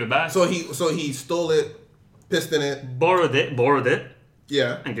 but he gave it back. So he stole it, pissed in it, borrowed it.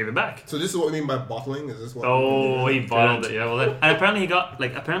 Yeah. And gave it back. So this is what we mean by bottling? Is this what? Oh, he bottled it. Yeah. Well, and apparently he got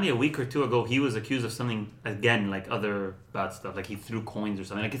apparently a week or two ago he was accused of something again, like other bad stuff, like he threw coins or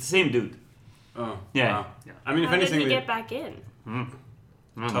something. Like it's the same dude. Oh. Yeah. Wow. Yeah. I mean, if anything, did he get back in?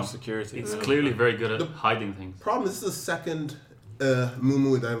 Tough security. He's clearly very good at hiding things. Problem is, this is the second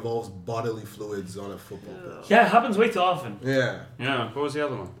moo that involves bodily fluids on a football pitch. Yeah, it happens way too often. Yeah. Yeah. What was the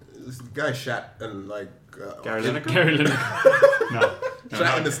other one? This guy shat and Gary Lineker? Gary Lineker. No.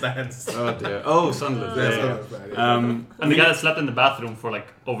 Shat in the stands. Oh dear. Oh, Sunderland. And the guy that slept in the bathroom for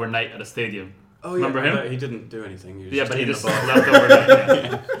overnight at a stadium. Oh, yeah. Remember him? He didn't do anything. But he just slept overnight.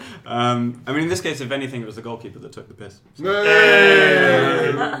 Yeah. I mean, in this case, if anything, it was the goalkeeper that took the piss.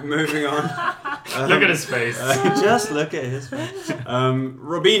 Moving on. Look at his face. Just look at his face.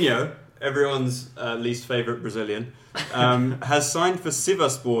 Robinho, everyone's least favourite Brazilian, has signed for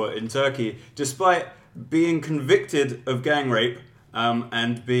Sivasspor in Turkey, despite being convicted of gang rape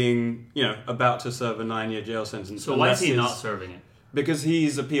and being, about to serve a 9-year jail sentence. So why is he not serving it? Because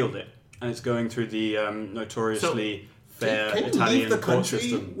he's appealed it, and it's going through the notoriously fair Italian court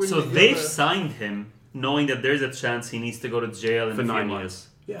system. So they've signed him knowing that there's a chance he needs to go to jail for 9 years.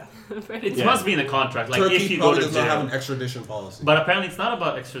 Yeah. It must be in the contract. Like Turkey if you go to jail. does not have an extradition policy. But apparently it's not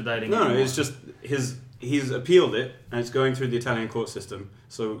about extraditing. No, it's just he's appealed it, and it's going through the Italian court system.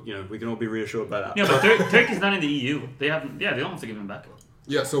 So, we can all be reassured by that. Yeah, but Turkey's not in the EU. They don't have to give him back.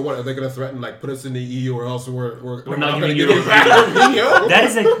 Yeah, so what, are they going to threaten, put us in the EU or else we're not giving you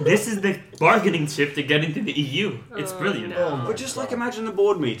This is the bargaining chip to get into the EU. It's brilliant. No. But just imagine the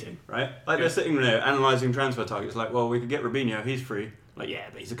board meeting, right? They're sitting there analysing transfer targets, we could get Robinho, he's free. But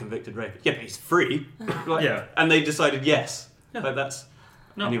he's a convicted rapist. Yeah, but he's free. And they decided yes. Yeah.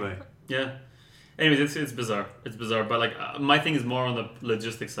 Anyway. Yeah. Anyways, it's bizarre. It's bizarre. But my thing is more on the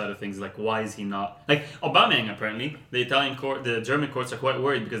logistics side of things. Why is he not Aubameyang? Apparently, the German courts are quite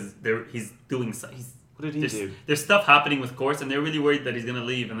worried because he's doing. What did he do? There's stuff happening with courts, and they're really worried that he's going to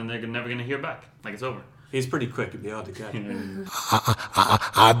leave, and then they're never going to hear back. It's over. He's pretty quick. It'd be hard to get.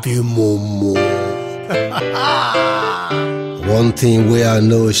 I be Momo. One thing where I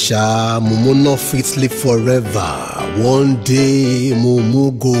know, Sha, Momo no fit sleep forever. One day,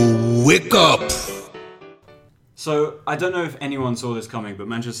 Momo go wake up. So, I don't know if anyone saw this coming, but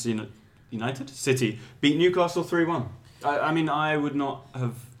Manchester City beat Newcastle 3-1. I mean, I would not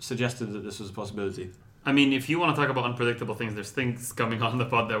have suggested that this was a possibility. I mean, if you want to talk about unpredictable things, there's things coming on the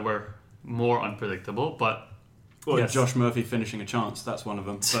pod that were more unpredictable, but... Well, yes. Josh Murphy finishing a chance, that's one of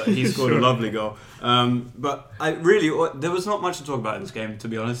them. But he scored a lovely goal. But there was not much to talk about in this game, to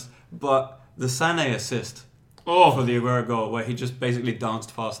be honest. But the Sané assist for the Aguero goal, where he just basically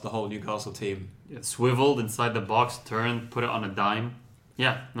danced past the whole Newcastle team. Yeah, swiveled inside the box, turned, put it on a dime.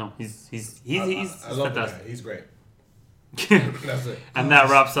 Yeah, no, he's I love fantastic. He's great. That's it. And that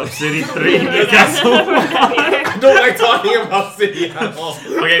wraps up City 3, Newcastle. I don't like talking about City at all.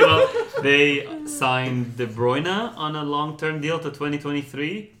 Okay, well, they signed De Bruyne on a long-term deal to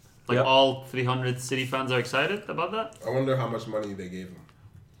 2023. All 300 City fans are excited about that. I wonder how much money they gave him.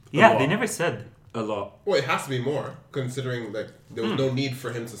 Yeah, they never said. A lot. Well, it has to be more, considering that there was no need for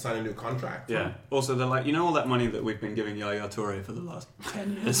him to sign a new contract. Yeah. Also, they're like, all that money that we've been giving Yaya Toure for the last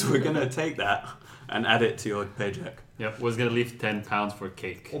 10 years, we're going to take that and add it to your paycheck. Yep, was going to leave £10 for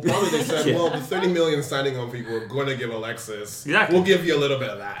cake. Well, probably they said, well, the 30 million signing on people we're going to give Alexis. Exactly. We'll give you a little bit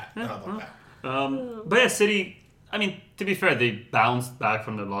of that. How about that? But yeah, City, I mean, to be fair, they bounced back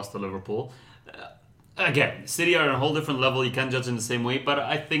from the loss to Liverpool. Again, City are on a whole different level. You can't judge in the same way. But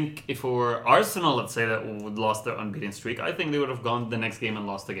I think if it were Arsenal, let's say, that would lost their unbeaten streak, I think they would have gone the next game and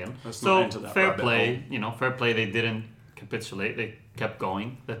lost again. So fair play, fair play. They didn't capitulate. They kept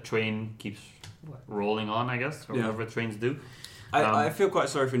going. The train keeps rolling on, I guess, or whatever trains do. I feel quite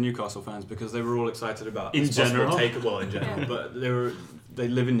sorry for Newcastle fans because they were all excited about in general. But they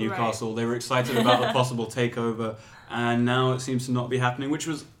live in Newcastle. Right. They were excited about the possible takeover, and now it seems to not be happening, which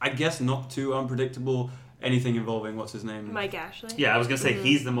was, I guess, not too unpredictable. Anything involving what's his name? Mike Ashley. Yeah, I was gonna say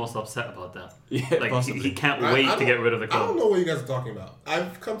he's the most upset about that. Yeah, he can't wait to get rid of the club. I don't know what you guys are talking about.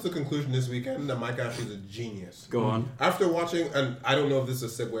 I've come to the conclusion this weekend that Mike Ashley's a genius. Go on. After watching, and I don't know if this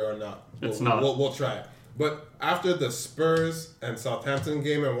is a segue or not. We'll try it. But after the Spurs and Southampton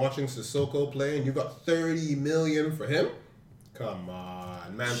game and watching Sissoko play, and you got 30 million for him? Come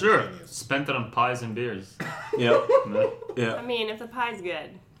on, man. Sure. Spent it on pies and beers. Yeah. Yeah. I mean, if the pie's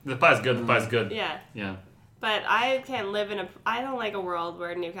good. The pie's good. The pie's good. Yeah. Yeah. But I can't live I don't like a world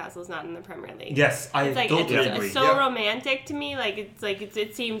where Newcastle's not in the Premier League. Yes, I totally agree. It's so romantic to me.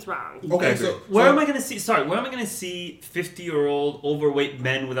 It seems wrong. Okay, so where am I going to see 50-year-old overweight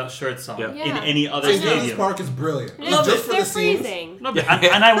men without shirts on in any other St. stadium? James Park is brilliant. No, just for they're the scenes. freezing. No, but,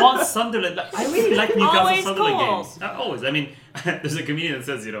 and I want Sunderland. I really like Newcastle Always Sunderland cold. games. Always. I mean, there's a comedian that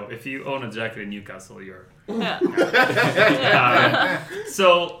says, if you own a jacket in Newcastle, you're. Yeah.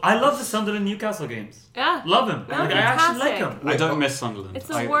 So I love the Sunderland Newcastle games. Yeah. Love them. No, I actually like them. I don't miss Sunderland. It's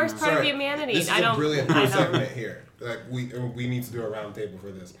the worst part of humanity. This is a brilliant segment here. We need to do a round table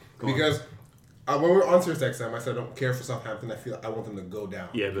for this. Because when we were on Sirius XM, I said I don't care for Southampton. I want them to go down.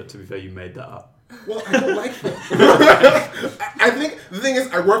 Yeah, but to be fair, you made that up. Well, I don't like them. I think the thing is,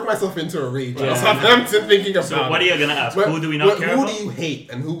 I worked myself into a rage. Southampton thinking about. So what are you gonna ask? Who do we not care about? Who do you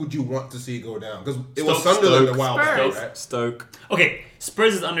hate, and who would you want to see go down? Because it was Sunderland a while ago, right? Stoke. Okay,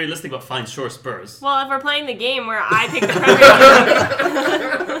 Spurs is unrealistic, but fine, sure, Spurs. Well, if we're playing the game where I pick the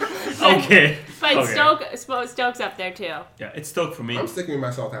Premier League. Okay. But Stoke's up there too. Yeah, it's Stoke for me. I'm sticking with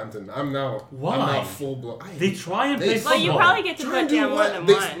my Southampton. I'm now full blown. They try and play football. Well, you probably get to put down more than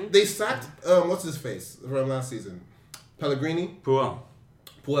one. They sacked what's his face from last season, Pellegrini. Puel.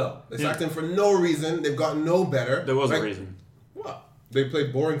 They sacked him for no reason. They've gotten no better. There was a reason. What? They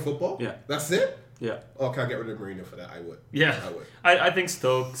played boring football. Yeah. That's it. Yeah. Oh, can I get rid of Mourinho for that? I would. Yeah. I would. I think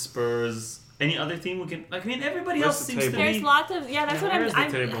Stoke, Spurs. Any other team we can... everybody else seems to be... There's lots of... Yeah, that's what where's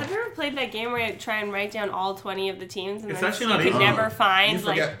have the table? you ever played that game where you try and write down all 20 of the teams and It's then actually you not could easy. never find... You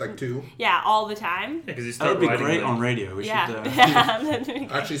forget like two. Yeah, all the time. Yeah, because you That start would be writing great them. on radio. We should.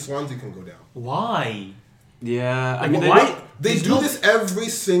 Actually, Swansea can go down. Why? Yeah, I Like, mean, why? They do this every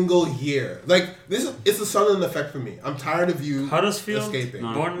single year. Like it's a Sunderland effect for me. I'm tired of you Huddersfield, escaping.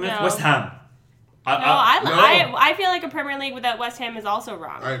 Bournemouth, No. West Ham. I feel like a Premier League without West Ham is also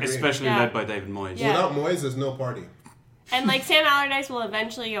wrong. I agree. especially led by David Moyes. Yeah. Without Moyes, there's no party. And Sam Allardyce will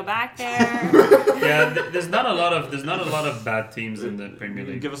eventually go back there. Yeah, there's not a lot of bad teams in the Premier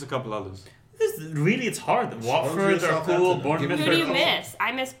League. Give us a couple others. It's hard. Watford are cool. Bournemouth. Who do you miss?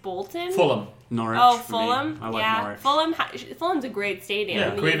 I miss Bolton. Fulham. Norwich. Oh, for me. Fulham. I like Norwich. Fulham's a great stadium.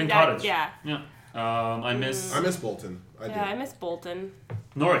 Yeah, Craven Cottage. Yeah. I miss I miss Bolton. I miss Bolton.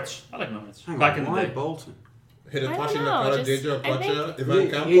 Norwich. I like Norwich. Hang Back on, in the why day. Bolton? Hidetashi know, Nakata, just- Deja, I think- Kocha,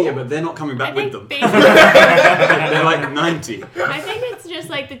 Ivan Campbell. Yeah, but they're not coming back I with think them. They're like 90. I think it's just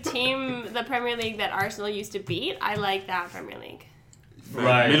like the Premier League that Arsenal used to beat. I like that Premier League.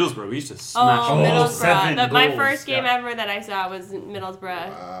 Right. Middlesbrough, we used to smash Oh, them. seven Middlesbrough. My goals, first game yeah. ever that I saw was Middlesbrough.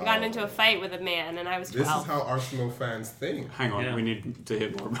 I got into a fight with a man, and I was 12. This is how Arsenal fans think. Hang on, Yeah. we need to hear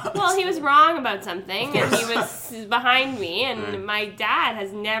more about Well, this. he was wrong about something, and he was behind me, and my dad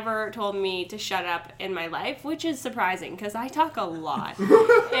has never told me to shut up in my life, which is surprising, because I talk a lot.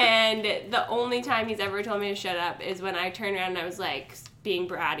 And the only time he's ever told me to shut up is when I turned around and I was like, being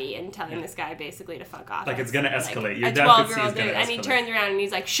bratty and telling this guy basically to fuck off. Like it's gonna escalate. Like, a 12-year-old dude, and he turns around and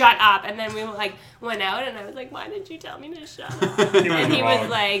he's like, "Shut up!" And then we went out, and I was like, "Why did you tell me to shut up?" And he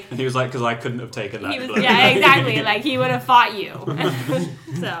was like, "Because I couldn't have taken that." Yeah, exactly. Like he would have fought you.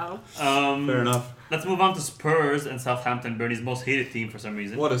 So fair enough. Let's move on to Spurs and Southampton, Bernie's most hated team for some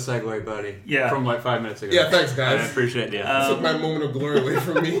reason. What a segue, Bernie. Yeah. From like 5 minutes ago. Yeah, thanks, guys. I appreciate the effort. Took my moment of glory away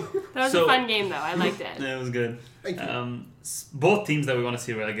from me. That was a fun game, though. I liked it. Yeah, it was good. Thank you. Both teams that we want to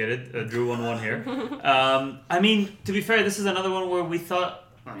see relegated drew 1-1 here. I mean, to be fair, this is another one where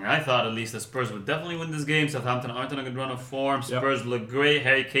I thought at least the Spurs would definitely win this game. Southampton aren't on a good run of form. Spurs look great.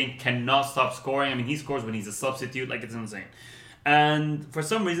 Harry Kane cannot stop scoring. I mean, he scores when he's a substitute. Like, it's insane. And for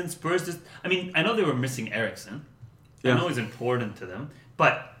some reason, Spurs just... I mean, I know they were missing Eriksen. I know he's important to them.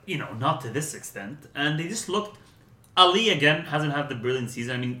 But, not to this extent. And they just looked... Ali, again, hasn't had the brilliant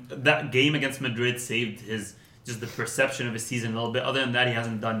season. I mean, that game against Madrid saved just the perception of his season a little bit. Other than that, he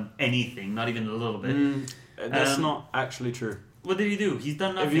hasn't done anything. Not even a little bit. That's not actually true. What did he do? He's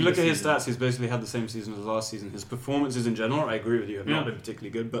done nothing. If you look at his stats, he's basically had the same season as last season. His performances in general, I agree with you, have not been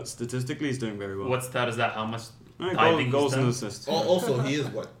particularly good, but statistically he's doing very well. What stat is that? How much goals and assists. Also, he is,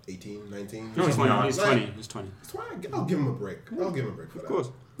 18, 19? No, he's 20. He's 20. He's 20. I'll give him a break. For that. Of course.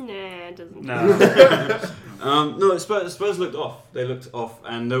 Nah, it doesn't. No, Spurs looked off. They looked off,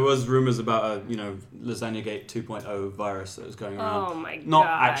 and there was rumors about a Lasagnagate 2.0 virus that was going around. Oh my god! Not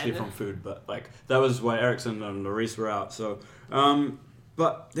actually from food, but that was why Eriksen and Lloris were out. So,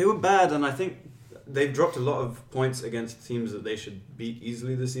 but they were bad, and I think they've dropped a lot of points against teams that they should beat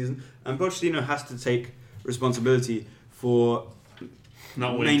easily this season. And Pochettino has to take responsibility for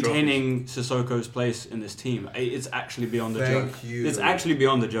not maintaining Sissoko's place in this team. It's actually beyond the joke. Thank you. It's actually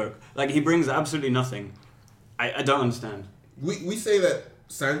beyond the joke. Like, he brings absolutely nothing. I don't understand. We say that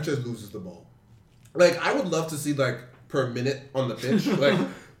Sanchez loses the ball. Like, I would love to see, per minute on the pitch.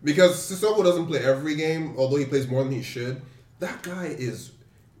 Because Sissoko doesn't play every game, although he plays more than he should. That guy is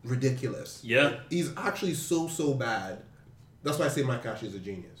ridiculous. Yeah. He's actually so bad. That's why I say Mike Ashley is a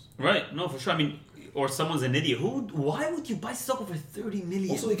genius. Right. No, for sure. I mean... Or someone's an idiot. Why would you buy Sissoko for 30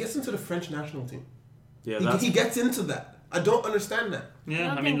 million? Also, he gets into the French national team. Yeah, he gets into that. I don't understand that.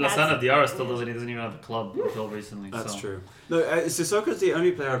 Yeah, I mean, Lassana Diarra still doesn't. He doesn't even have a club until recently. That's true. No, Sissoko's the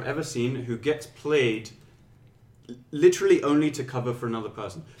only player I've ever seen who gets played literally only to cover for another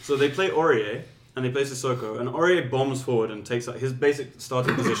person. So they play Aurier and they play Sissoko, and Aurier bombs forward and takes his basic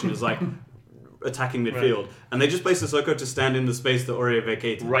starting position is attacking midfield, and they just play Sissoko to stand in the space that Aurier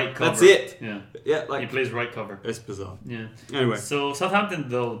vacated. Right cover. That's it. Yeah. He plays right cover. It's bizarre. Yeah. Anyway, so Southampton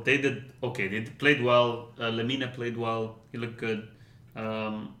though they did okay. They played well. Lemina played well. He looked good,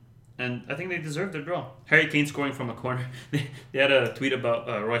 and I think they deserved their draw. Harry Kane scoring from a corner. They had a tweet about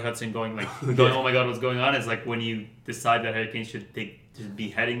Roy Hudson going, "Oh my God, what's going on?" It's like when you decide that Harry Kane should be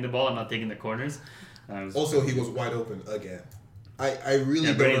heading the ball and not taking the corners. Also, he was wide open again. I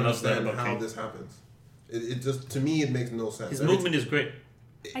really don't understand how this happens. It just, to me, it makes no sense. His movement is great.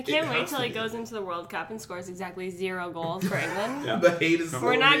 I can't wait till he goes into the World Cup and scores exactly 0 goals for England. The hate is so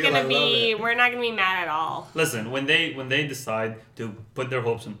we're not real, gonna be mad at all. Listen, when they decide to put their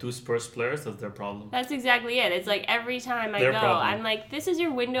hopes on 2 Spurs players, that's their problem. That's exactly it. It's like every time I I'm like, this is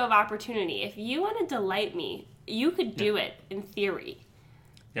your window of opportunity. If you want to delight me, you could do it in theory.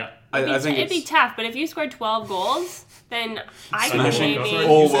 Yeah, I think it'd be tough, but if you scored 12 goals, then I could smashing maybe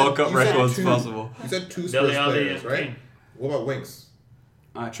all World Cup records possible. You said 2 Spurs players, right? What about Winks?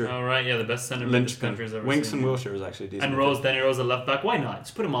 True. All right, yeah, the best center mid this country's ever Winks seen. and Wilshere is actually decent. And Danny Rose, the left back. Why not?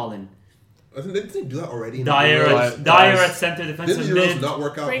 Just put them all in. Didn't they do that already? Dyer at centre defensive mid. mid. Not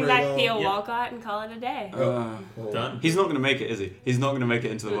work out bring very back well. Theo Walcott and call it a day. Done. He's not going to make it, is he? He's not going to make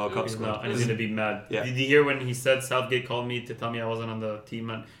it into the World Cup He's squad. not, and he's going to be mad. Yeah. Did you hear when he said Southgate called me to tell me I wasn't on the team?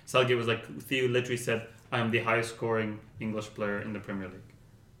 And Southgate was like, Theo literally said, I am the highest scoring English player in the Premier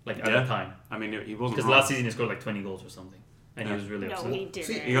League. At the time. I mean, he wasn't. Because last season he scored 20 goals or something. And he was really upset. No, he didn't.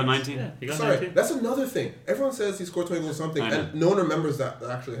 See, he got 19? Yeah, he got Sorry, 19. that's another thing. Everyone says he scored 20 goals or something, and no one remembers that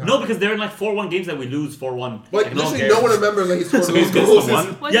actually happened. No, because they're in 4-1 games that we lose 4-1. But literally no one remembers that he scored So those he's goals.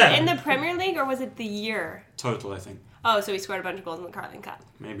 Was it in the Premier League or was it the year? Total, I think. Oh, so he scored a bunch of goals in the Carling Cup.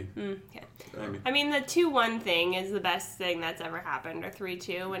 Maybe. Okay. Maybe. I mean, the 2-1 thing is the best thing that's ever happened, or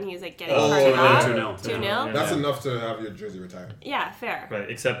 3-2 when he's getting Oh, carted yeah, off. 2-0. 2-0. That's enough to have your jersey retired. Yeah, fair. Right,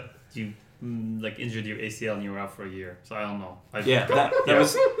 except you injured your ACL and you were out for a year. So I don't know. That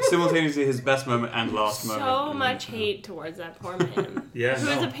was simultaneously his best moment and last moment. So much hate towards that poor man. Yeah, Who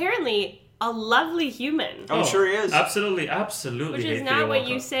was apparently a lovely human. I'm sure he is. Absolutely. Which is not what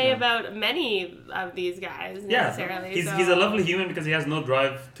you say about many of these guys necessarily. He's a lovely human because he has no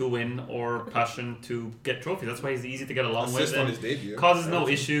drive to win or passion to get trophies. That's why he's easy to get along with. On his debut. Causes no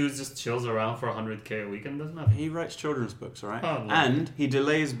issues, just chills around for 100k a week and does nothing. He writes children's books, right? Oh, and he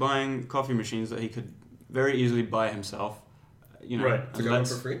delays buying coffee machines that he could very easily buy himself. Right. To get them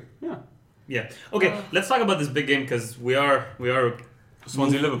for free? Yeah. Yeah. Okay, let's talk about this big game because we are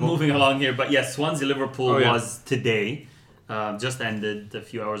Swansea-Liverpool. moving along here. But yes, Swansea-Liverpool yeah. was today. Just ended a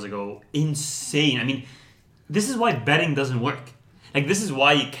few hours ago. Insane. I mean, this is why betting doesn't work. Like, this is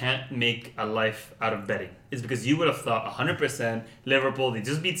why you can't make a life out of betting. It's because you would have thought 100% Liverpool, they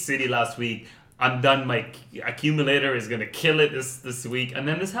just beat City last week. I'm done. My accumulator is going to kill it this week. And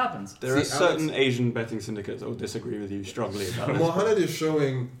then this happens. There are certain Asian betting syndicates that will disagree with you strongly about it. Mohamed is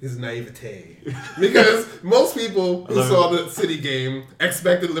showing his naivete. Because most people who saw the City game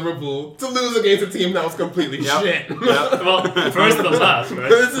expected Liverpool to lose against a team that was completely shit. Well, first and last, right?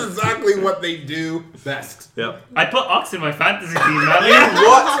 This is exactly what they do best. Yep. I put Ox in my fantasy team, man.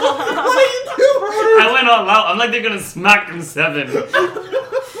 What? What are you doing? I went all out. I'm like, they're going to smack them 7.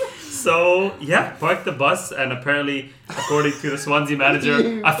 So, yeah, parked the bus, and apparently, according to the Swansea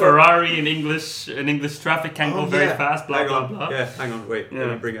manager, a Ferrari in English traffic can't go very fast, blah, blah, blah. Yeah, hang on, wait, let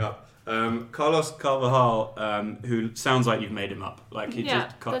me bring it up. Carlos Carvajal, who sounds like you've made him up. Like he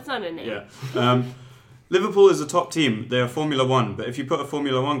just that's not a name. Yeah. Liverpool is a top team. They are Formula 1, but if you put a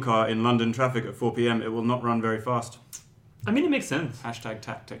Formula 1 car in London traffic at 4 p.m, it will not run very fast. I mean, it makes sense.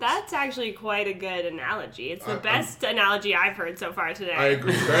 #tactics. That's actually quite a good analogy. It's the best analogy I've heard so far today. I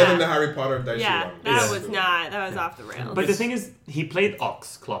agree. Better than the Harry Potter Dicey one. That was off the rails. But the thing is, he played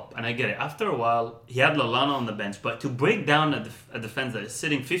Ox, Klopp, and I get it. After a while, he had Lallana on the bench, but to break down a defense that is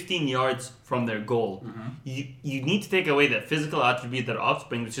sitting 15 yards from their goal, you need to take away that physical attribute that Ox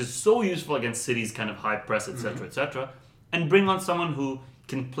brings, which is so useful against City's kind of high press, etc., etc., and bring on someone who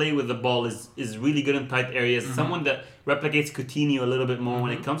can play with the ball, is really good in tight areas, someone that replicates Coutinho a little bit more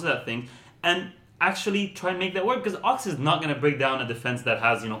when it comes to that thing, and actually try and make that work, because Ox is not going to break down a defense that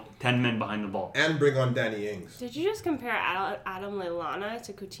has 10 men behind the ball. And bring on Danny Ings. Did you just compare Adam Lallana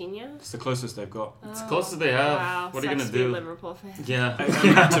to Coutinho? It's the closest they've got. It's the closest they have. Wow, what are you going to do? Liverpool fan. Yeah.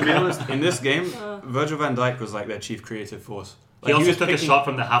 To be honest, in this game, Virgil van Dijk was like their chief creative force. Like, he also took a shot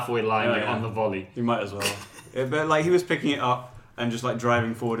from the halfway line on the volley. You might as well. But like, he was picking it up and just like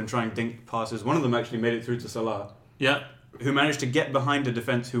driving forward and trying dink passes. One of them actually made it through to Salah. Yeah. Who managed to get behind a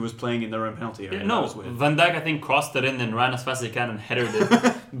defence who was playing in their own penalty area. No, Van Dijk, I think, crossed it in and ran as fast as he can and headed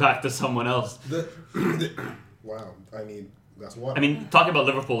it back to someone else. Wow, that's what. I mean, talking about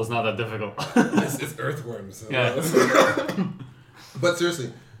Liverpool is not that difficult. It's earthworms. So Yeah. But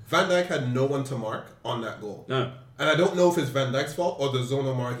seriously, Van Dijk had no one to mark on that goal. No. And I don't know if it's Van Dijk's fault or the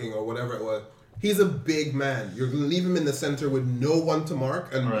zonal marking or whatever it was. He's a big man. You're going to leave him in the center with no one to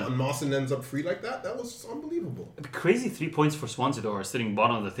mark, and Mawson ends up free like that? That was unbelievable. Crazy 3 points for Swansea, though, are sitting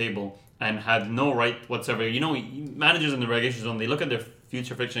bottom of the table and had no right whatsoever. Managers in the relegation zone, they look at their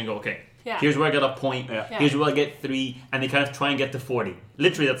future fixture and go, okay, here's where I get a point, here's where I get 3, and they kind of try and get to 40.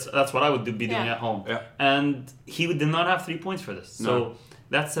 Literally, that's what I would be doing at home. Yeah. And he did not have 3 points for this. So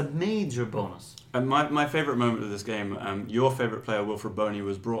that's a major bonus. And my favourite moment of this game, your favourite player, Wilfred Boney,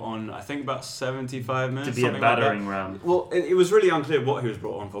 was brought on, I think, about 75 minutes. To be a battering ram. Well, it was really unclear what he was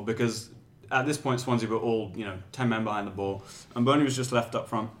brought on for, because at this point Swansea were all, 10 men behind the ball, and Boney was just left up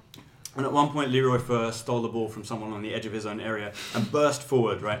front. And at one point, Leroy Fer stole the ball from someone on the edge of his own area and burst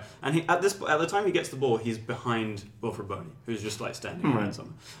forward, right? And he at the time he gets the ball, he's behind Wilfred Boney, who's just like standing behind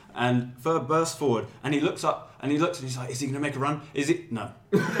someone. And Fer bursts forward, and he looks up, and he's like, is he going to make a run? Is he? No.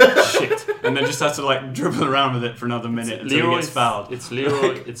 Shit. And then just has to like dribble around with it for another minute until he gets fouled. It's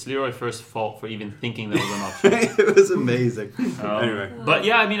Leroy Fer's fault for even thinking that was an option. It was amazing. Anyway. But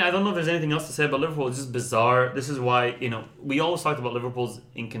yeah, I mean, I don't know if there's anything else to say about Liverpool. It's just bizarre. This is why, we always talked about Liverpool's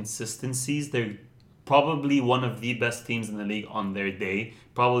inconsistencies. They're probably one of the best teams in the league on their day.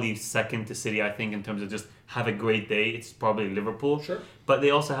 Probably second to City, I think, in terms of just have a great day. It's probably Liverpool. Sure. But they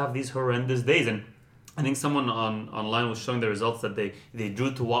also have these horrendous days. And I think someone online was showing the results that they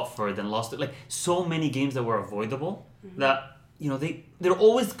drew to Watford and lost it. Like, so many games that were avoidable that, they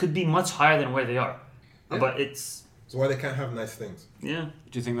always could be much higher than where they are. Yeah. But it's... That's why they can't have nice things. Yeah.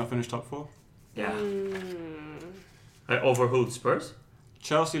 Do you think they'll finish top 4? Yeah. Over who? Spurs?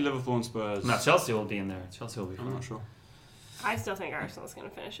 Chelsea, Liverpool and Spurs. No, Chelsea will be in there. Chelsea will be fine. I'm not sure. I still think Arsenal's going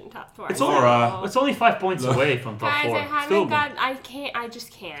to finish in top 4. It's only 5 points away from top Guys, 4. I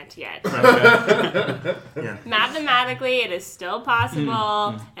just can't yet. Yeah. Mathematically, it is still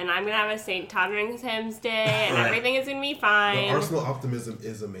possible, and I'm going to have a St. Totteringham's Day, and everything is going to be fine. The Arsenal optimism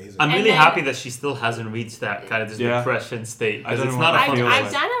is amazing. I'm really happy that she still hasn't reached that kind of just depression state. Because it's not a fun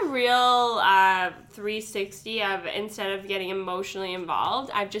I've done a real 360 of, instead of getting emotionally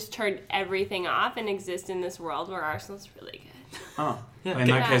involved, I've just turned everything off and exist in this world where Arsenal's really good. Oh, yeah. In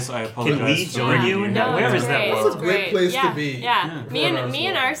that case, I apologize. Can we join you in that? Where is that world? It's a great place to be. Yeah. Me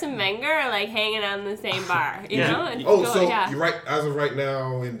and Arsene Wenger are like hanging out in the same bar. You know? It's you're right. As of right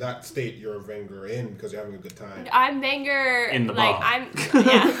now, in that state, you're a Wenger in because you're having a good time. I'm Wenger in the bar.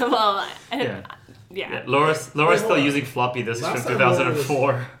 Yeah. Laura's still using floppy disks from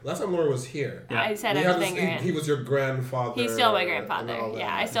 2004. Last time Laura was here. Yeah. I said I was Wenger in. He was your grandfather. He's still my grandfather.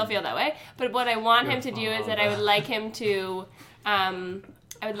 Yeah, I still feel that way. But what I want him to do is that I would like him to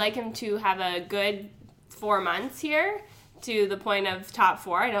have a good 4 months here, to the point of top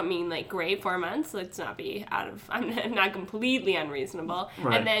 4. I don't mean like great 4 months. Let's not be I'm not completely unreasonable.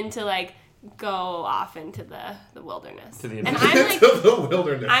 Right. And then to like go off into the wilderness. And I'm like, to the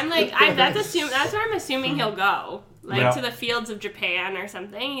wilderness. I'm like, that's where I'm assuming he'll go. Like to the fields of Japan or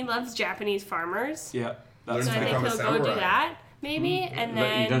something. He loves Japanese farmers. Yeah. So I think he'll go do that. Maybe, and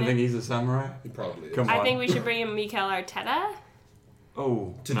then... You don't think he's a samurai? He probably is. I think we should bring in Mikel Arteta.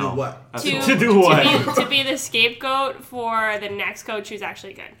 Oh, to do what? To do what? To be the scapegoat for the next coach who's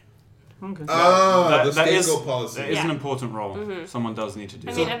actually good. Okay. The scapegoat policy. That is an important role. Mm-hmm. Someone does need to do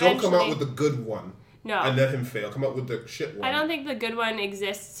that. So don't come out with the good one. No. And let him fail. Come out with the shit one. I don't think the good one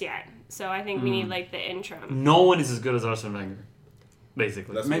exists yet. So I think we need like the interim. No one is as good as Arsene Wenger,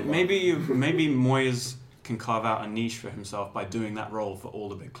 basically. Maybe Moyes can carve out a niche for himself by doing that role for all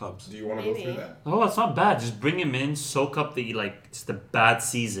the big clubs. Do you want to go through that? Oh, it's not bad. Just bring him in, soak up just the bad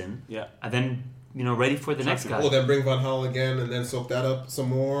season. Yeah. And then, ready for the next guy. Oh, then bring Van Gaal again and then soak that up some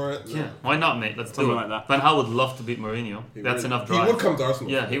more. Yeah, why not, mate? Let's do it. Like that. Van Gaal would love to beat Mourinho. That's enough drive. He would come to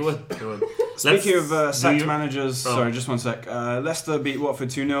Arsenal. Yeah, he would. Speaking of sacked managers, sorry, just one sec. Leicester beat Watford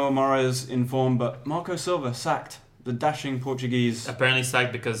 2-0. Moraes in form, but Marco Silva sacked. The dashing Portuguese. Apparently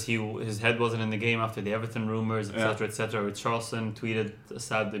sacked because his head wasn't in the game after the Everton rumours, etc., etc. Richarlison tweeted a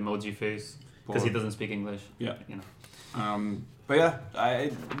sad emoji face because he doesn't speak English. Yeah. But yeah,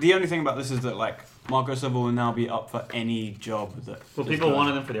 the only thing about this is that like Marco Silva will now be up for any job that. Well, people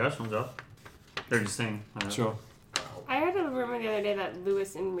wanted him for the Arsenal job. They're just saying. Sure. I heard a rumor the other day that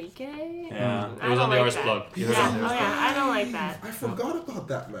Luis Enrique. Yeah. It was on the Irish blog. I don't like that. I forgot about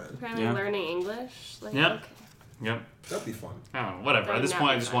that, man. Apparently learning English. Like, Yep. Okay. Yep. That'd be fun. I don't know. Whatever. At this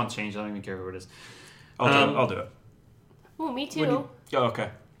point, I just want change. I don't even care who it is. I'll do it. Oh, me too. Okay.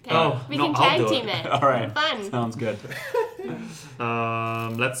 We can tag team it. All right. Fun. Sounds good. Are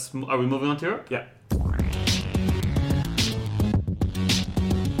we moving on to Europe? Yeah.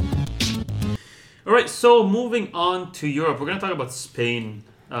 All right. So moving on to Europe, we're going to talk about Spain.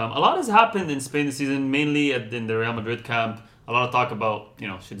 A lot has happened in Spain this season, mainly in the Real Madrid camp. A lot of talk about,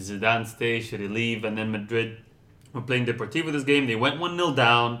 should Zidane stay, should he leave? And then Madrid were playing Deportivo this game. They went 1-0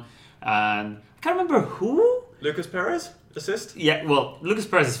 down. And I can't remember who. Lucas Perez? Assist? Yeah, well, Lucas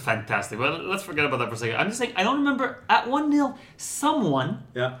Perez is fantastic. Well, let's forget about that for a second. I'm just saying, I don't remember, at 1-0, someone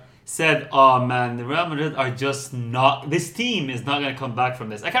said, oh man, the Real Madrid are just not, this team is not going to come back from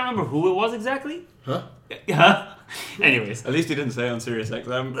this. I can't remember who it was exactly. Huh? Yeah. Anyways. At least he didn't say on Sirius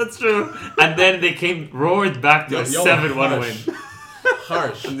XM. That's true. And then they roared back to a 7-1 win.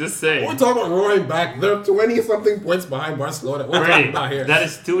 Harsh. I'm just saying. We're talking about roaring back. They're 20-something points behind Barcelona. We're talking about here. That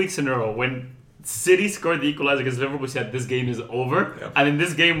is 2 weeks in a row. When City scored the equalizer against Liverpool, said this game is over. Yep. And in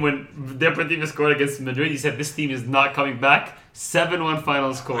this game, when Deportivo scored against Madrid, he said this team is not coming back. 7-1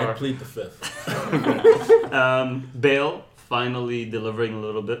 final score. I plead the fifth. Bale finally delivering a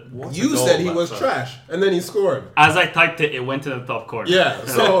little bit. You said he was trash, and then he scored. As I typed it, it went to the top corner. Yeah,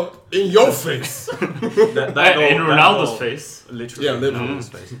 so in your face. In Ronaldo's face. Literally. Yeah, literally his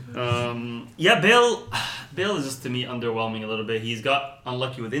face. Bale is just, to me, underwhelming a little bit. He's got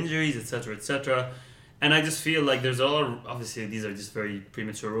unlucky with injuries, etc., etc. And I just feel like there's obviously these are just very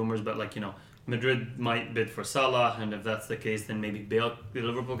premature rumors, but Madrid might bid for Salah, and if that's the case, then maybe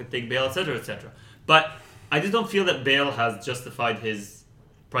Liverpool could take Bale, etc., etc. But I just don't feel that Bale has justified his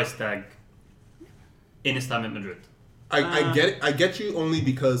price tag in his time at Madrid. I get it. I get you only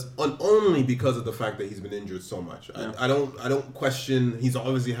because of the fact that he's been injured so much. Yeah. I don't question. He's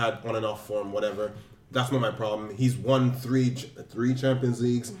obviously had on and off form, whatever. That's not my problem. He's won three Champions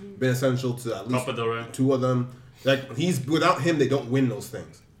Leagues, been essential to at least 2 of them. Like without him, they don't win those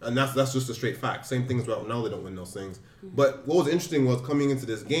things. And that's just a straight fact. Same things about Ronaldo don't win those things. But what was interesting was coming into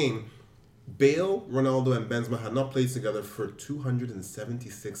this game, Bale, Ronaldo, and Benzema had not played together for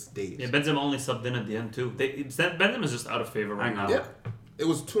 276 days. Yeah, Benzema only subbed in at the end too. Benzema's just out of favor right now. Yeah. It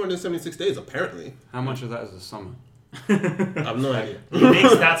was 276 days, apparently. How much of that is the summer? I have no idea. He makes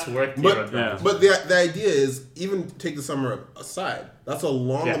stats work to your advantage. But the idea is, even take the summer aside, that's a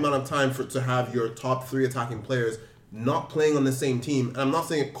long amount of time to have your top 3 attacking players not playing on the same team. And I'm not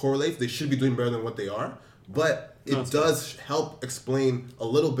saying it correlates. They should be doing better than what they are. But it does help explain a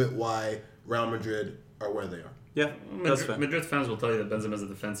little bit why Real Madrid are where they are. Yeah, that's fair. Madrid fans will tell you that Benzema is a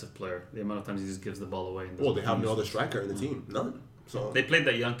defensive player. The amount of times he just gives the ball away. Well, they have no other striker in the team. None. So they played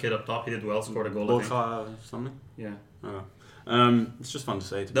that young kid up top. He did well, scored a goal. Borja or something? Yeah. Oh. It's just fun to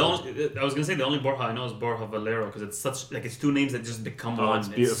say. I was gonna say the only Borja I know is Borja Valero because it's such it's 2 names that just become one. It's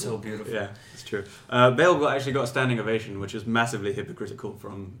beautiful. It's so beautiful. Yeah, it's true. Bale actually got a standing ovation, which is massively hypocritical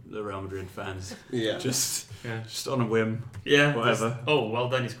from the Real Madrid fans. Yeah, just on a whim. Yeah, whatever. Well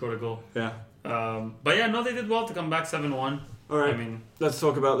done, he scored a goal. Yeah. But yeah, no, they did well to come back 7-1. All right. I mean, let's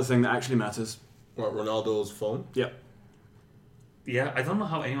talk about the thing that actually matters. What, Ronaldo's phone? Yep. Yeah, I don't know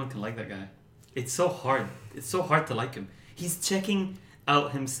how anyone can like that guy. It's so hard. It's so hard to like him. He's checking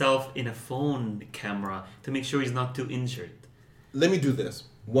out himself in a phone camera to make sure he's not too injured. Let me do this.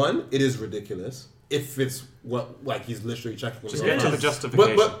 One, it is ridiculous if it's he's literally checking. Just get to the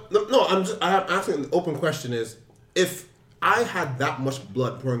justification. But no, I'm asking. The open question is, if I had that much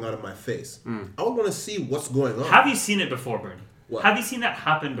blood pouring out of my face, I would want to see what's going on. Have you seen it before, Bernie? What? Have you seen that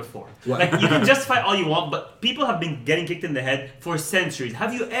happen before? What? Like, you can justify all you want, but people have been getting kicked in the head for centuries.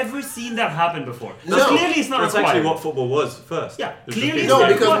 Have you ever seen that happen before? No. Clearly it's not That's required. actually what football was first. Yeah, It's clearly just- No, not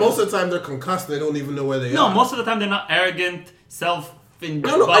because required. most of the time they're concussed. They don't even know where they are. No, most of the time they're not arrogant, No,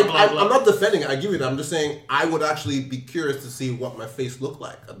 blah, I'm blah, blah. not defending it. I give you that. I'm just saying I would actually be curious to see what my face looked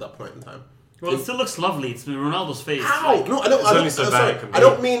like at that point in time. Well, it still looks lovely. It's Ronaldo's face. How? Like, No, I don't. It's only so bad it can be. I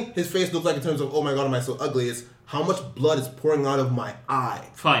don't mean his face looks like in terms of oh my god, am I so ugly? It's how much blood is pouring out of my eye.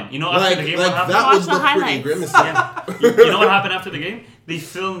 fine. You know after the game what happened? that Watch would the look pretty highlights. grimacing. Yeah. You know what happened after the game? They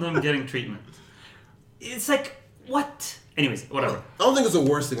filmed him getting treatment. It's like, what? Anyways, whatever. I don't think it's the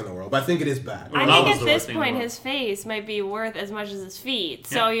worst thing in the world, but I think it is bad. I Ronaldo's think the at this worst thing in the point world. his face might be worth as much as his feet.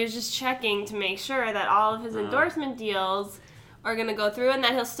 So Yeah. he was just checking to make sure that all of his endorsement deals are going to go through and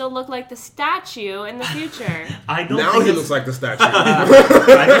that he'll still look like the statue in the future. I don't Now think he it's- looks like the statue.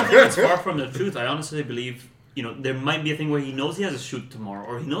 I don't think it's far from the truth. I honestly believe, there might be a thing where he knows he has a shoot tomorrow,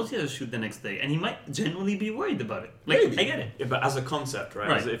 or he knows he has a shoot the next day, and he might genuinely be worried about it. Like, Maybe. I get it. Yeah, but as a concept, right?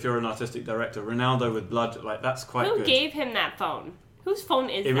 Right. As if you're an artistic director, Ronaldo with blood, that's quite Who good. gave him that phone? Whose phone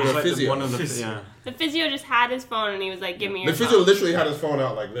is It that? was like physio. one of the Physio. yeah. The physio just had his phone and he was like, give me your The physio phone. literally had his phone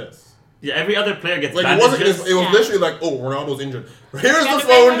out like this. Yeah, every other player gets Like bandages. it was Yeah. literally like, oh, Ronaldo's injured. Here's the Gotta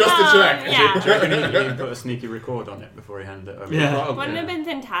phone bring just the to phone, check. yeah. Do you reckon he even put a sneaky record on it before he handed it over? Yeah. Probably. Wouldn't it have been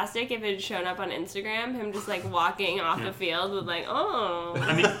fantastic if it had shown up on Instagram? Him just like walking off the field with like, oh.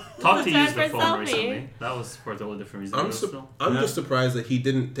 I mean, Totti Time used for the a phone selfie. recently. That was for a totally different reason. I'm, but still. I'm Yeah. just surprised that he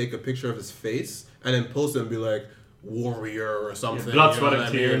didn't take a picture of his face and then post it and be like, warrior or something. blood, you sweat, know and what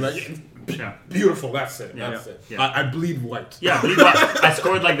I mean? tears. Like, Yeah. beautiful, that's it. Yeah. That's it. Yeah. I bleed white. Yeah, I believe what? I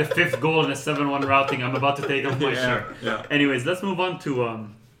scored like the 5th goal in a 7-1 routing. I'm about to take off my Yeah, shirt. yeah. Anyways, let's move on to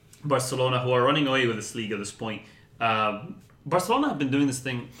Barcelona, who are running away with this league at this point. Barcelona have been doing this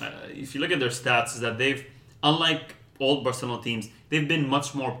thing. If you look at their stats, is that they've, unlike old Barcelona teams, they've been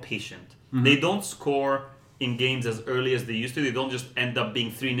much more patient. Mm-hmm. They don't score in games as early as they used to. They don't just end up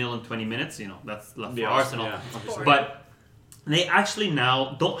being 3-0 in 20 minutes. That's for Yeah, Arsenal. yeah, obviously. But they actually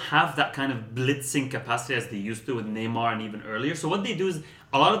now don't have that kind of blitzing capacity as they used to with Neymar and even earlier. So what they do is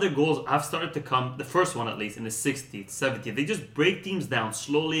a lot of their goals have started to come, the first one at least, in the 60th, 70th. They just break teams down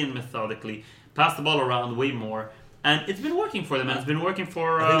slowly and methodically, pass the ball around way more. And it's been working for them, and it's been working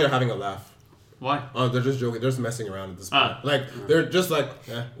for... I think they're having a laugh. why? Oh, they're just joking. They're just messing around at this point. They're just like,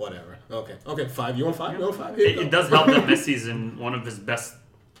 whatever. Okay, 5. You want 5? You want 5? Here you go. It does help that Messi's in one of his best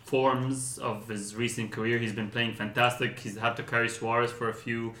forms of his recent career. He's been playing fantastic. He's had to carry Suarez for a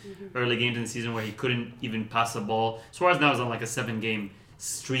few early games in the season where he couldn't even pass a ball. Suarez now is on like a 7-game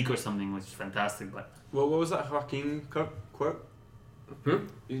streak or something, which is fantastic. But What was that Joaquin quote?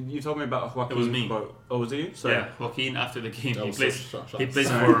 You told me about a Joaquin It was me. quote. Oh, was it you? Sorry. yeah, Joaquin after the game, That he was plays. shots. He plays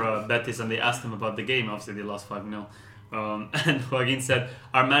for Betis, and they asked him about the game. Obviously, they lost 5-0. And Joaquin said,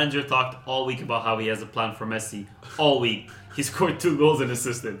 "Our manager talked all week about how he has a plan for Messi. All week, he scored 2 goals and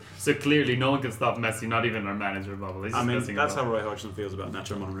assisted. So clearly, no one can stop Messi. Not even our manager, Bubble. He's I mean, discussing that's about how Roy Hodgson feels about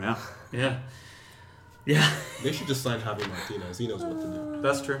Nacho Monreal. Yeah. They should just sign Javi Martinez. He knows what to do.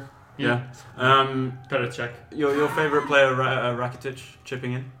 That's true. Yeah. Better check. Your favorite player, Rakitic,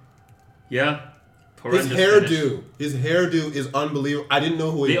 chipping in? Yeah. His hairdo is unbelievable. I didn't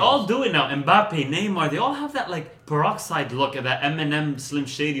know who he was. They all do it now. Mbappe, Neymar, they all have that like peroxide look and that Eminem Slim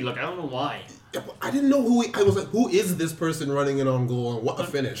Shady look. I don't know why. Yeah, I didn't know who I was like, who is this person running in on goal and what a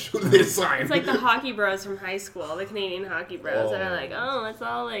finish? Who did they sign? It's like the hockey bros from high school, the Canadian hockey bros that are like, let's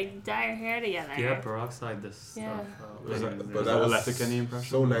all like dye our hair together. Yeah, peroxide this stuff. Was that was any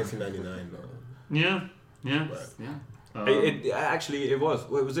impression? So 1999 though. Yeah. It was.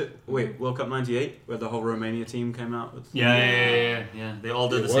 Wait, was it? World Cup '98, where the whole Romania team came out with. Yeah. They all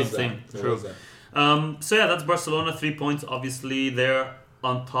did the same thing. True. So that's Barcelona, 3 points. Obviously, they're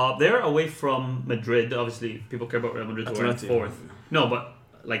on top. They're away from Madrid. Obviously, people care about Real Madrid who are in fourth. No, but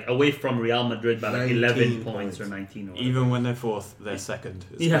like away from Real Madrid by like 11 points or 19. Or even when they're fourth, they're second.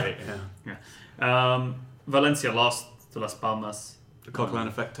 It's great. Yeah. Valencia lost to Las Palmas. The Coquelin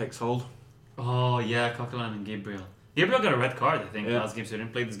effect takes hold. Oh yeah, Coquelin and Gabriel. Gabriel got a red card, I think, last game, so he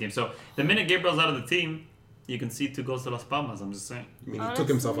didn't play this game. So the minute Gabriel's out of the team, you can see 2 goals to Las Palmas. I'm just saying. I mean, he took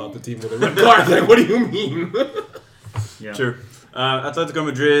himself out the team with a red card. Like, what do you mean? Yeah. True. Atletico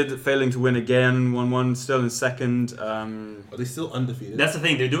Madrid failing to win again, 1-1, still in second. Are they still undefeated? That's the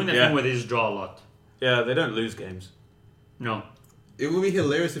thing. They're doing that thing where they just draw a lot. Yeah, they don't lose games. No. It would be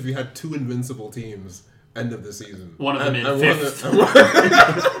hilarious if you had 2 invincible teams end of the season. One of them in fifth.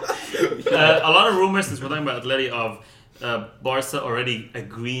 A lot of rumors, since we're talking about Atleti, of Barca already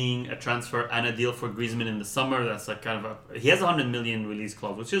agreeing a transfer and a deal for Griezmann in the summer. That's like kind of he has a 100 million release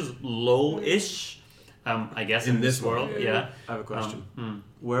clause, which is low-ish, I guess, in this world. Yeah. I have a question.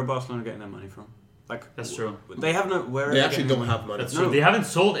 Where are Barcelona getting their money from? Like, that's true. They have no. Where they actually don't have money. That's true. They haven't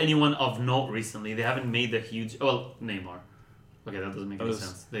sold anyone of note recently. They haven't made the huge. Well, Neymar. Okay, that doesn't make any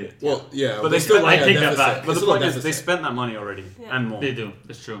sense. But they still. I take that back. But the point is, they spent that money already and more. They do.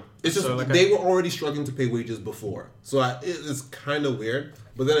 It's true. It's just they were already struggling to pay wages before, so it's kind of weird.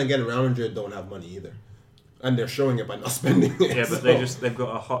 But then again, Real Madrid don't have money either, and they're showing it by not spending it. Yeah, but they've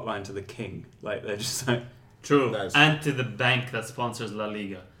got a hotline to the king. Like they're just like true, and to the bank that sponsors La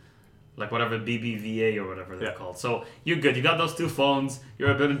Liga. Like whatever BBVA or whatever they're called. So you're good. You got those 2 phones.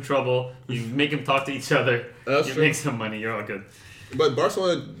 You're a bit in trouble. You make them talk to each other. You make some money. You're all good. But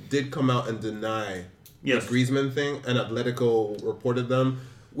Barcelona did come out and deny the Griezmann thing, and Atletico reported them,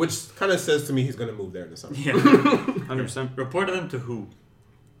 which kind of says to me he's going to move there in the summer. Yeah, 100%. Reported them to who?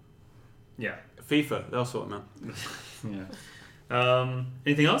 Yeah, FIFA. They'll sort them out. Yeah.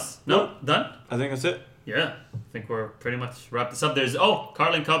 Anything else? No, done. I think that's it. Yeah, I think we're pretty much wrapped this up. There's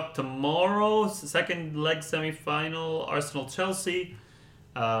Carling Cup tomorrow, second leg semi-final, Arsenal-Chelsea.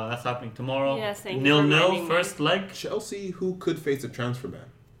 That's happening tomorrow. Yes, thank you. 0-0 first leg. Chelsea, who could face a transfer ban?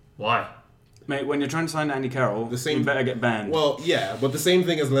 Why? Mate, when you're trying to sign Andy Carroll, you better get banned. Well, yeah, but the same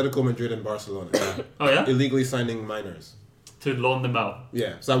thing as Atletico Madrid and Barcelona. Oh yeah? Illegally signing minors. To loan them out.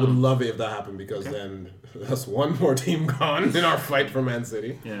 Yeah, so I would love it if that happened, because then that's one more team gone in our fight for Man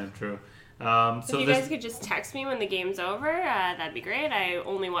City. Yeah, true. If you guys could just text me when the game's over, that'd be great. I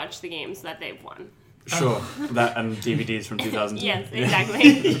only watch the games that they've won. Sure. That and DVDs from 2002. Yes,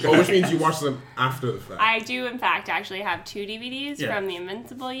 exactly. Which means you watch them after the fact. I do, in fact, actually have 2 DVDs from the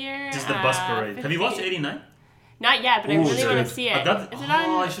Invincible year. Just the bus parade. Have you watched 89? Not yet, but I really want to see it. Is it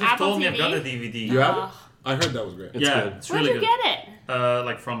on I should have told me I've got the DVD. You have it? I heard that was great. It's good. It's really good. Where'd you get it?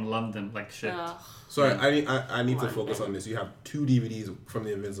 Like from London, like shit. Sorry, I need to focus on this. You have 2 DVDs from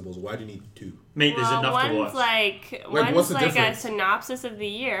the Invincibles. Why do you need 2? Mate, there's enough to watch. One's like a synopsis of the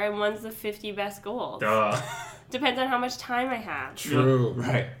year, and one's the 50 best goals. Depends on how much time I have. True.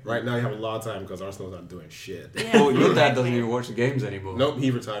 Right. Right now you have a lot of time because Arsenal's not doing shit. Yeah, well, your dad doesn't even watch the games anymore. Nope,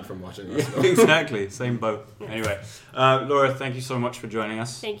 he retired from watching Arsenal. Exactly. Same boat. Anyway, Laura, thank you so much for joining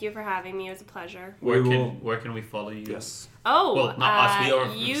us. Thank you for having me. It was a pleasure. Where can we follow you? Yes. Oh, well, not us. We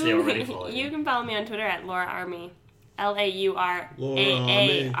already follow you. You can follow me on Twitter at Laura Army.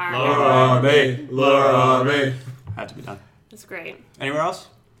 LAURAARMY. Laura Army. Had to be done. That's great. Anywhere else?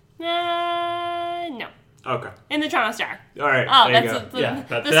 No. Okay. In the Toronto Star. All right. Oh, there that's you go.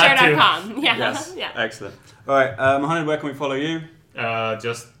 the star.com. Yeah. Yes. Yeah. Excellent. All right. Mohammed, where can we follow you?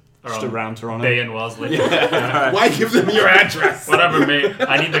 Just around Toronto. Bay and Wellesley. Right. Why give them your address? Whatever, mate.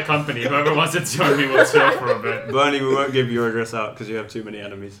 I need the company. Whoever wants to join me will chill for a bit. Bernie, we won't give your address out because you have too many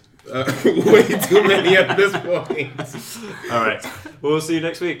enemies. Way too many at this point. All right. We'll see you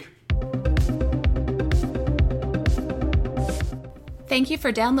next week. Thank you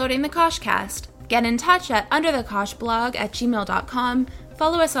for downloading the Koshcast. Get in touch at underthekoshblog@gmail.com.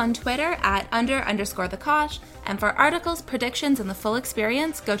 Follow us on Twitter at @under_thekosh. And for articles, predictions, and the full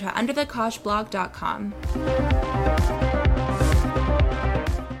experience, go to underthekoshblog.com.